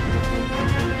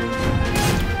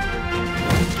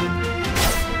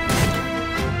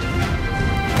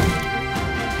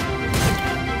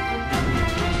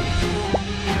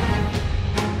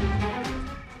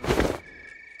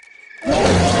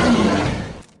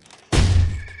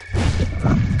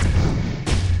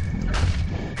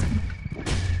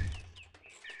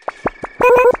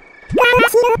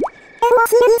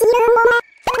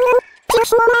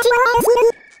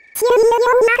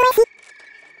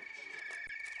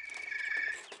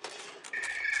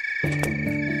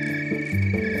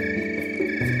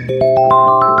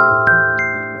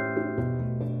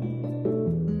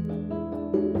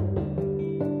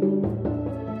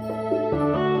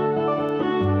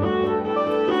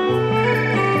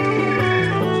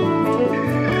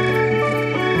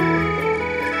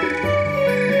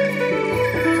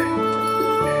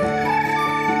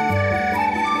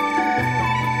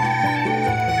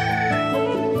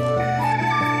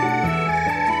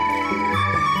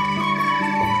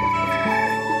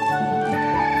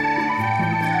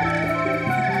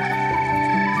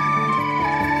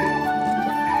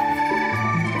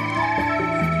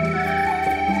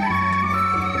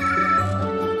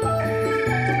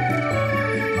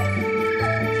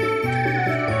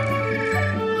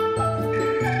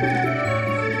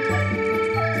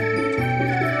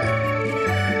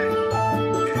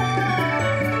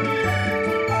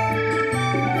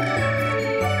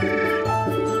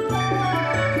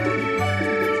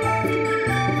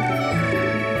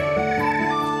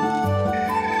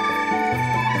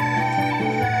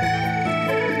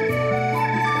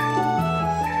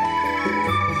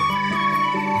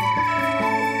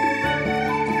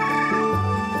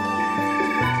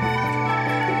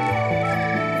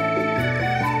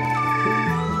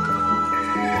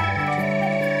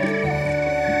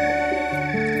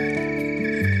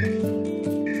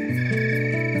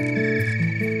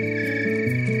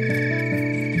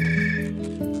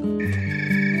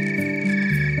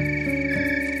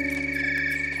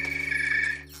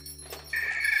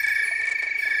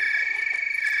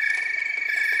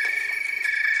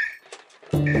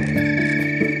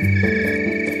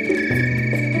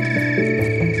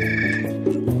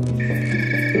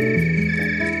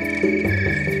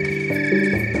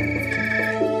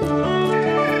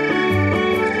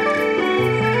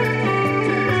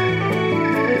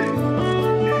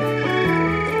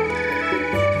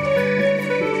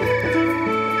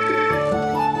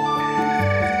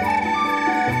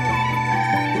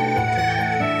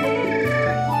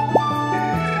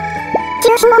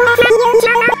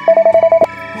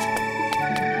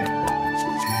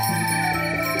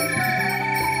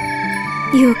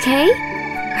 You okay?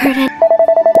 Heard it.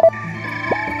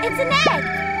 It's an egg!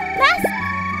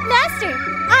 Master,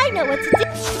 I know what to do.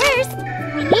 First,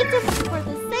 we need to, for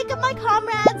the sake of my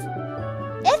comrades,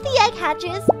 if the egg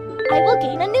hatches, I will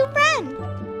gain a new friend.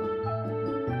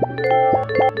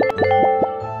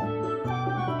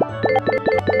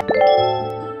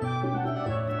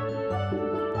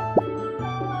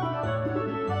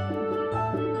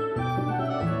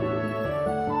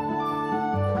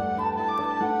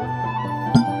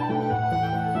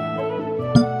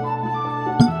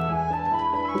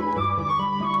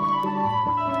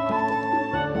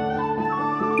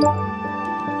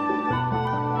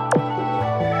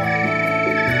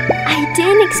 I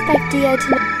didn't expect Dio to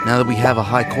know. Now that we have a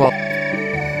high quality.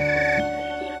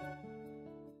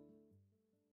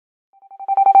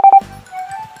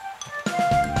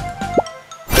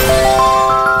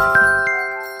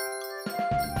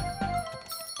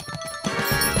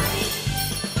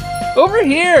 Over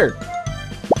here!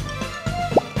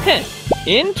 Heh,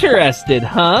 interested,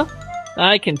 huh?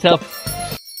 I can tell.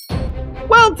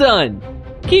 Well done!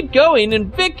 Keep going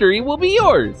and victory will be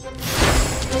yours!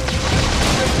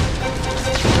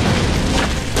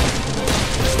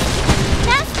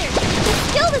 Master, the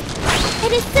skill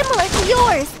it is similar to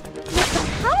yours, yet the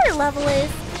power level is...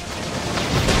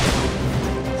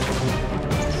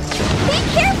 Be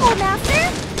careful, Master!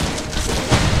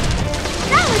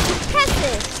 That was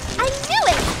impressive! I knew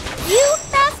it! You,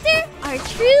 Master, are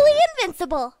truly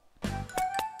invincible!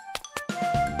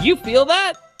 You feel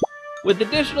that? With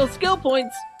additional skill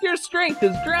points, your strength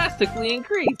is drastically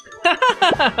increased.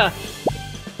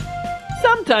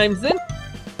 Sometimes then.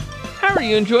 How are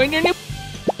you enjoying your new...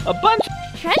 A bunch...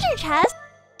 Treasure chest?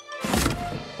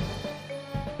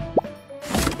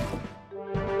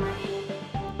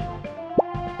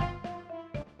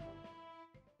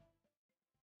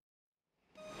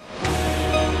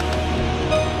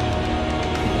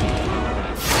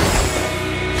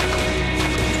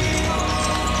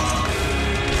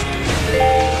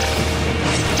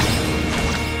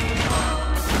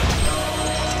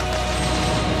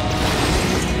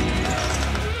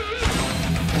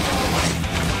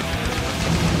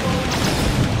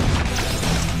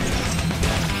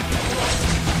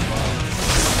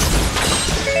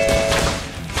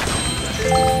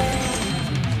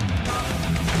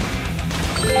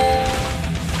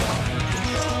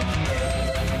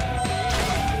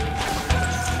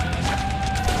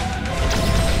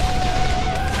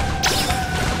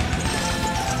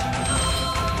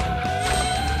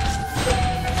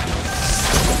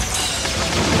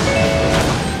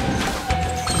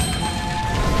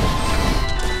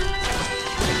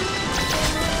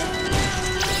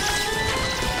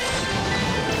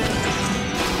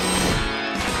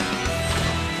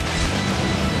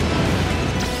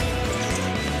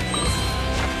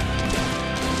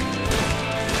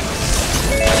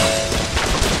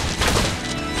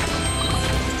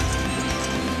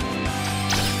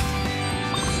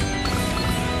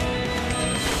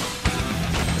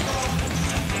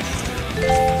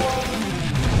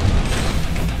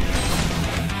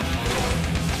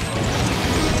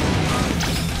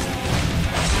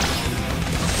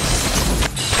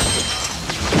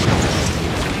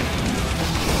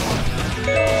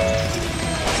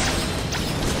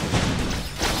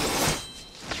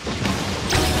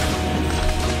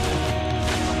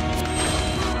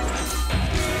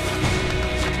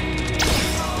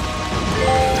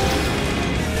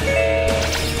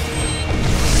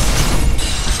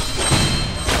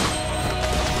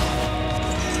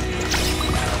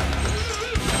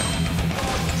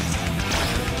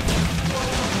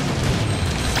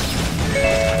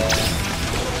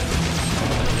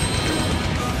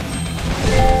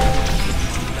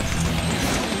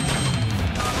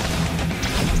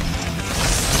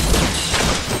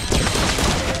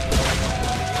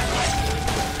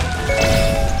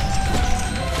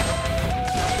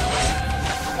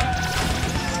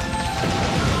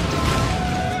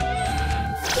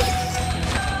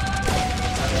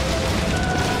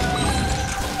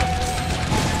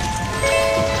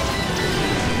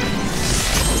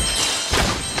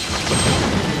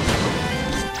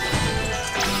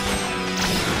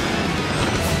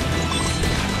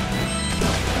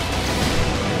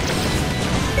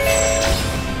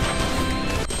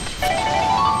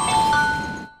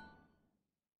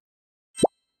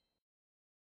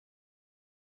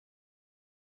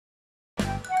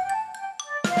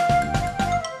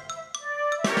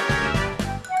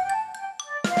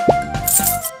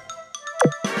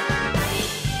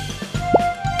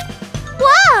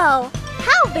 Wow!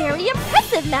 How very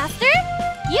impressive, Master!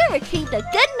 You retrieved a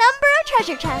good number of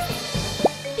treasure chests.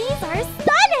 These are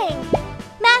stunning!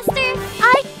 Master,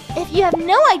 if you have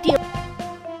no idea...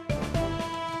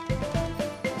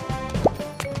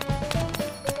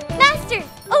 Master,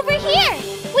 over here!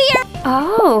 We are...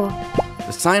 Oh!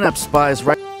 The sign-up spy's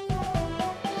right...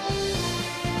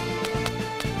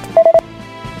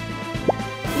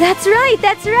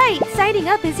 That's right! Signing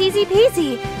up is easy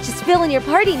peasy. Just fill in your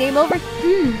party name over...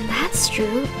 That's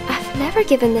true. I've never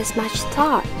given this much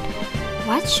thought.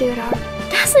 What should our...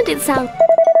 Doesn't it sound...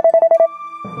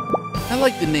 I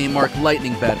like the name Mark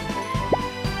Lightning better.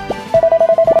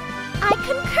 I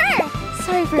concur!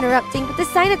 Sorry for interrupting, but the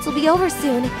sign-ups will be over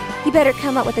soon. You better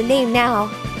come up with a name now.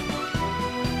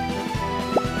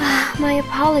 My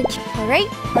apology. Alright,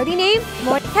 party name,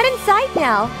 head inside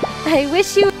now. I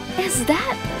wish you... Is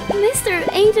that Mr.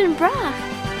 Aiden Brock?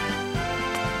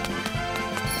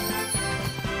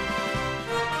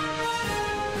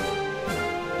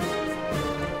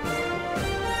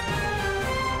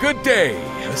 Good day,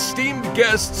 esteemed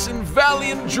guests and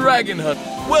valiant dragon hunt.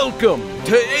 Welcome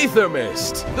to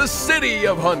Aethermist, the city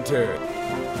of Hunter.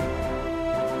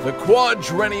 The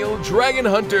quadrennial Dragon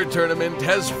Hunter tournament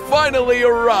has finally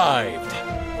arrived.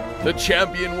 The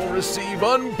champion will receive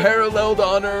unparalleled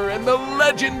honor and the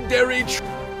legendary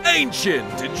Ancient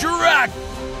Drac.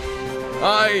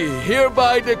 I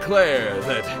hereby declare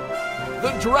that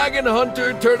The Dragon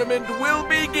Hunter tournament will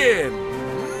begin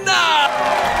now!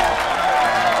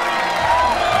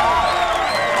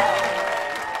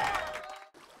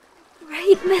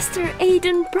 Great Mr.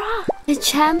 Aiden Brock, the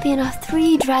champion of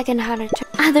 3 Dragon Hunter.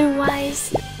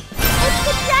 Otherwise, It's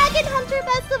the Dragon Hunter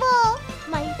Festival!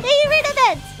 My favorite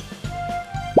event!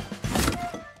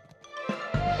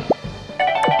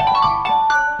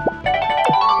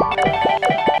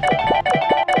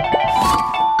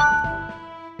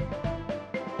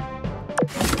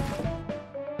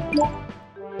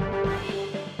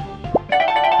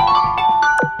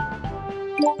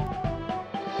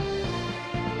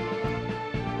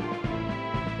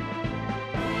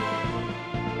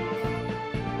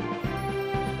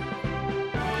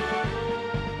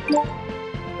 Yeah.